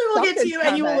 Eventually we'll get to you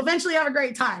and you will eventually have a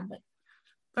great time. But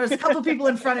there's a couple people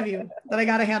in front of you that I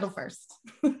got to handle first.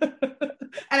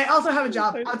 And I also have a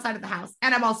job outside of the house.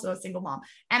 And I'm also a single mom.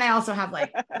 And I also have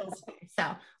like bills to pay. So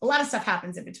a lot of stuff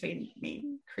happens in between me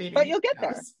creating. But you'll get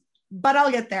there. But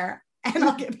I'll get there. And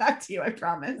I'll get back to you, I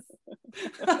promise.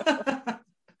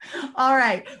 All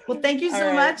right. Well, thank you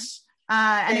so much.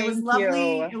 And it was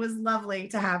lovely. It was lovely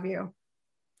to have you.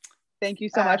 Thank you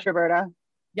so much, Roberta.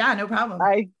 Yeah, no problem.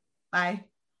 Bye. Bye.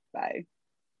 Bye.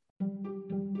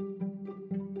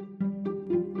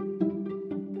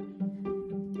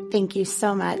 Thank you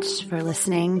so much for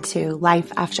listening to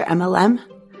Life After MLM.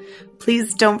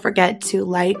 Please don't forget to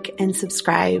like and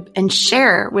subscribe and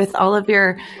share with all of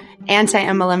your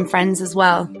anti-MLM friends as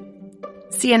well.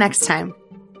 See you next time.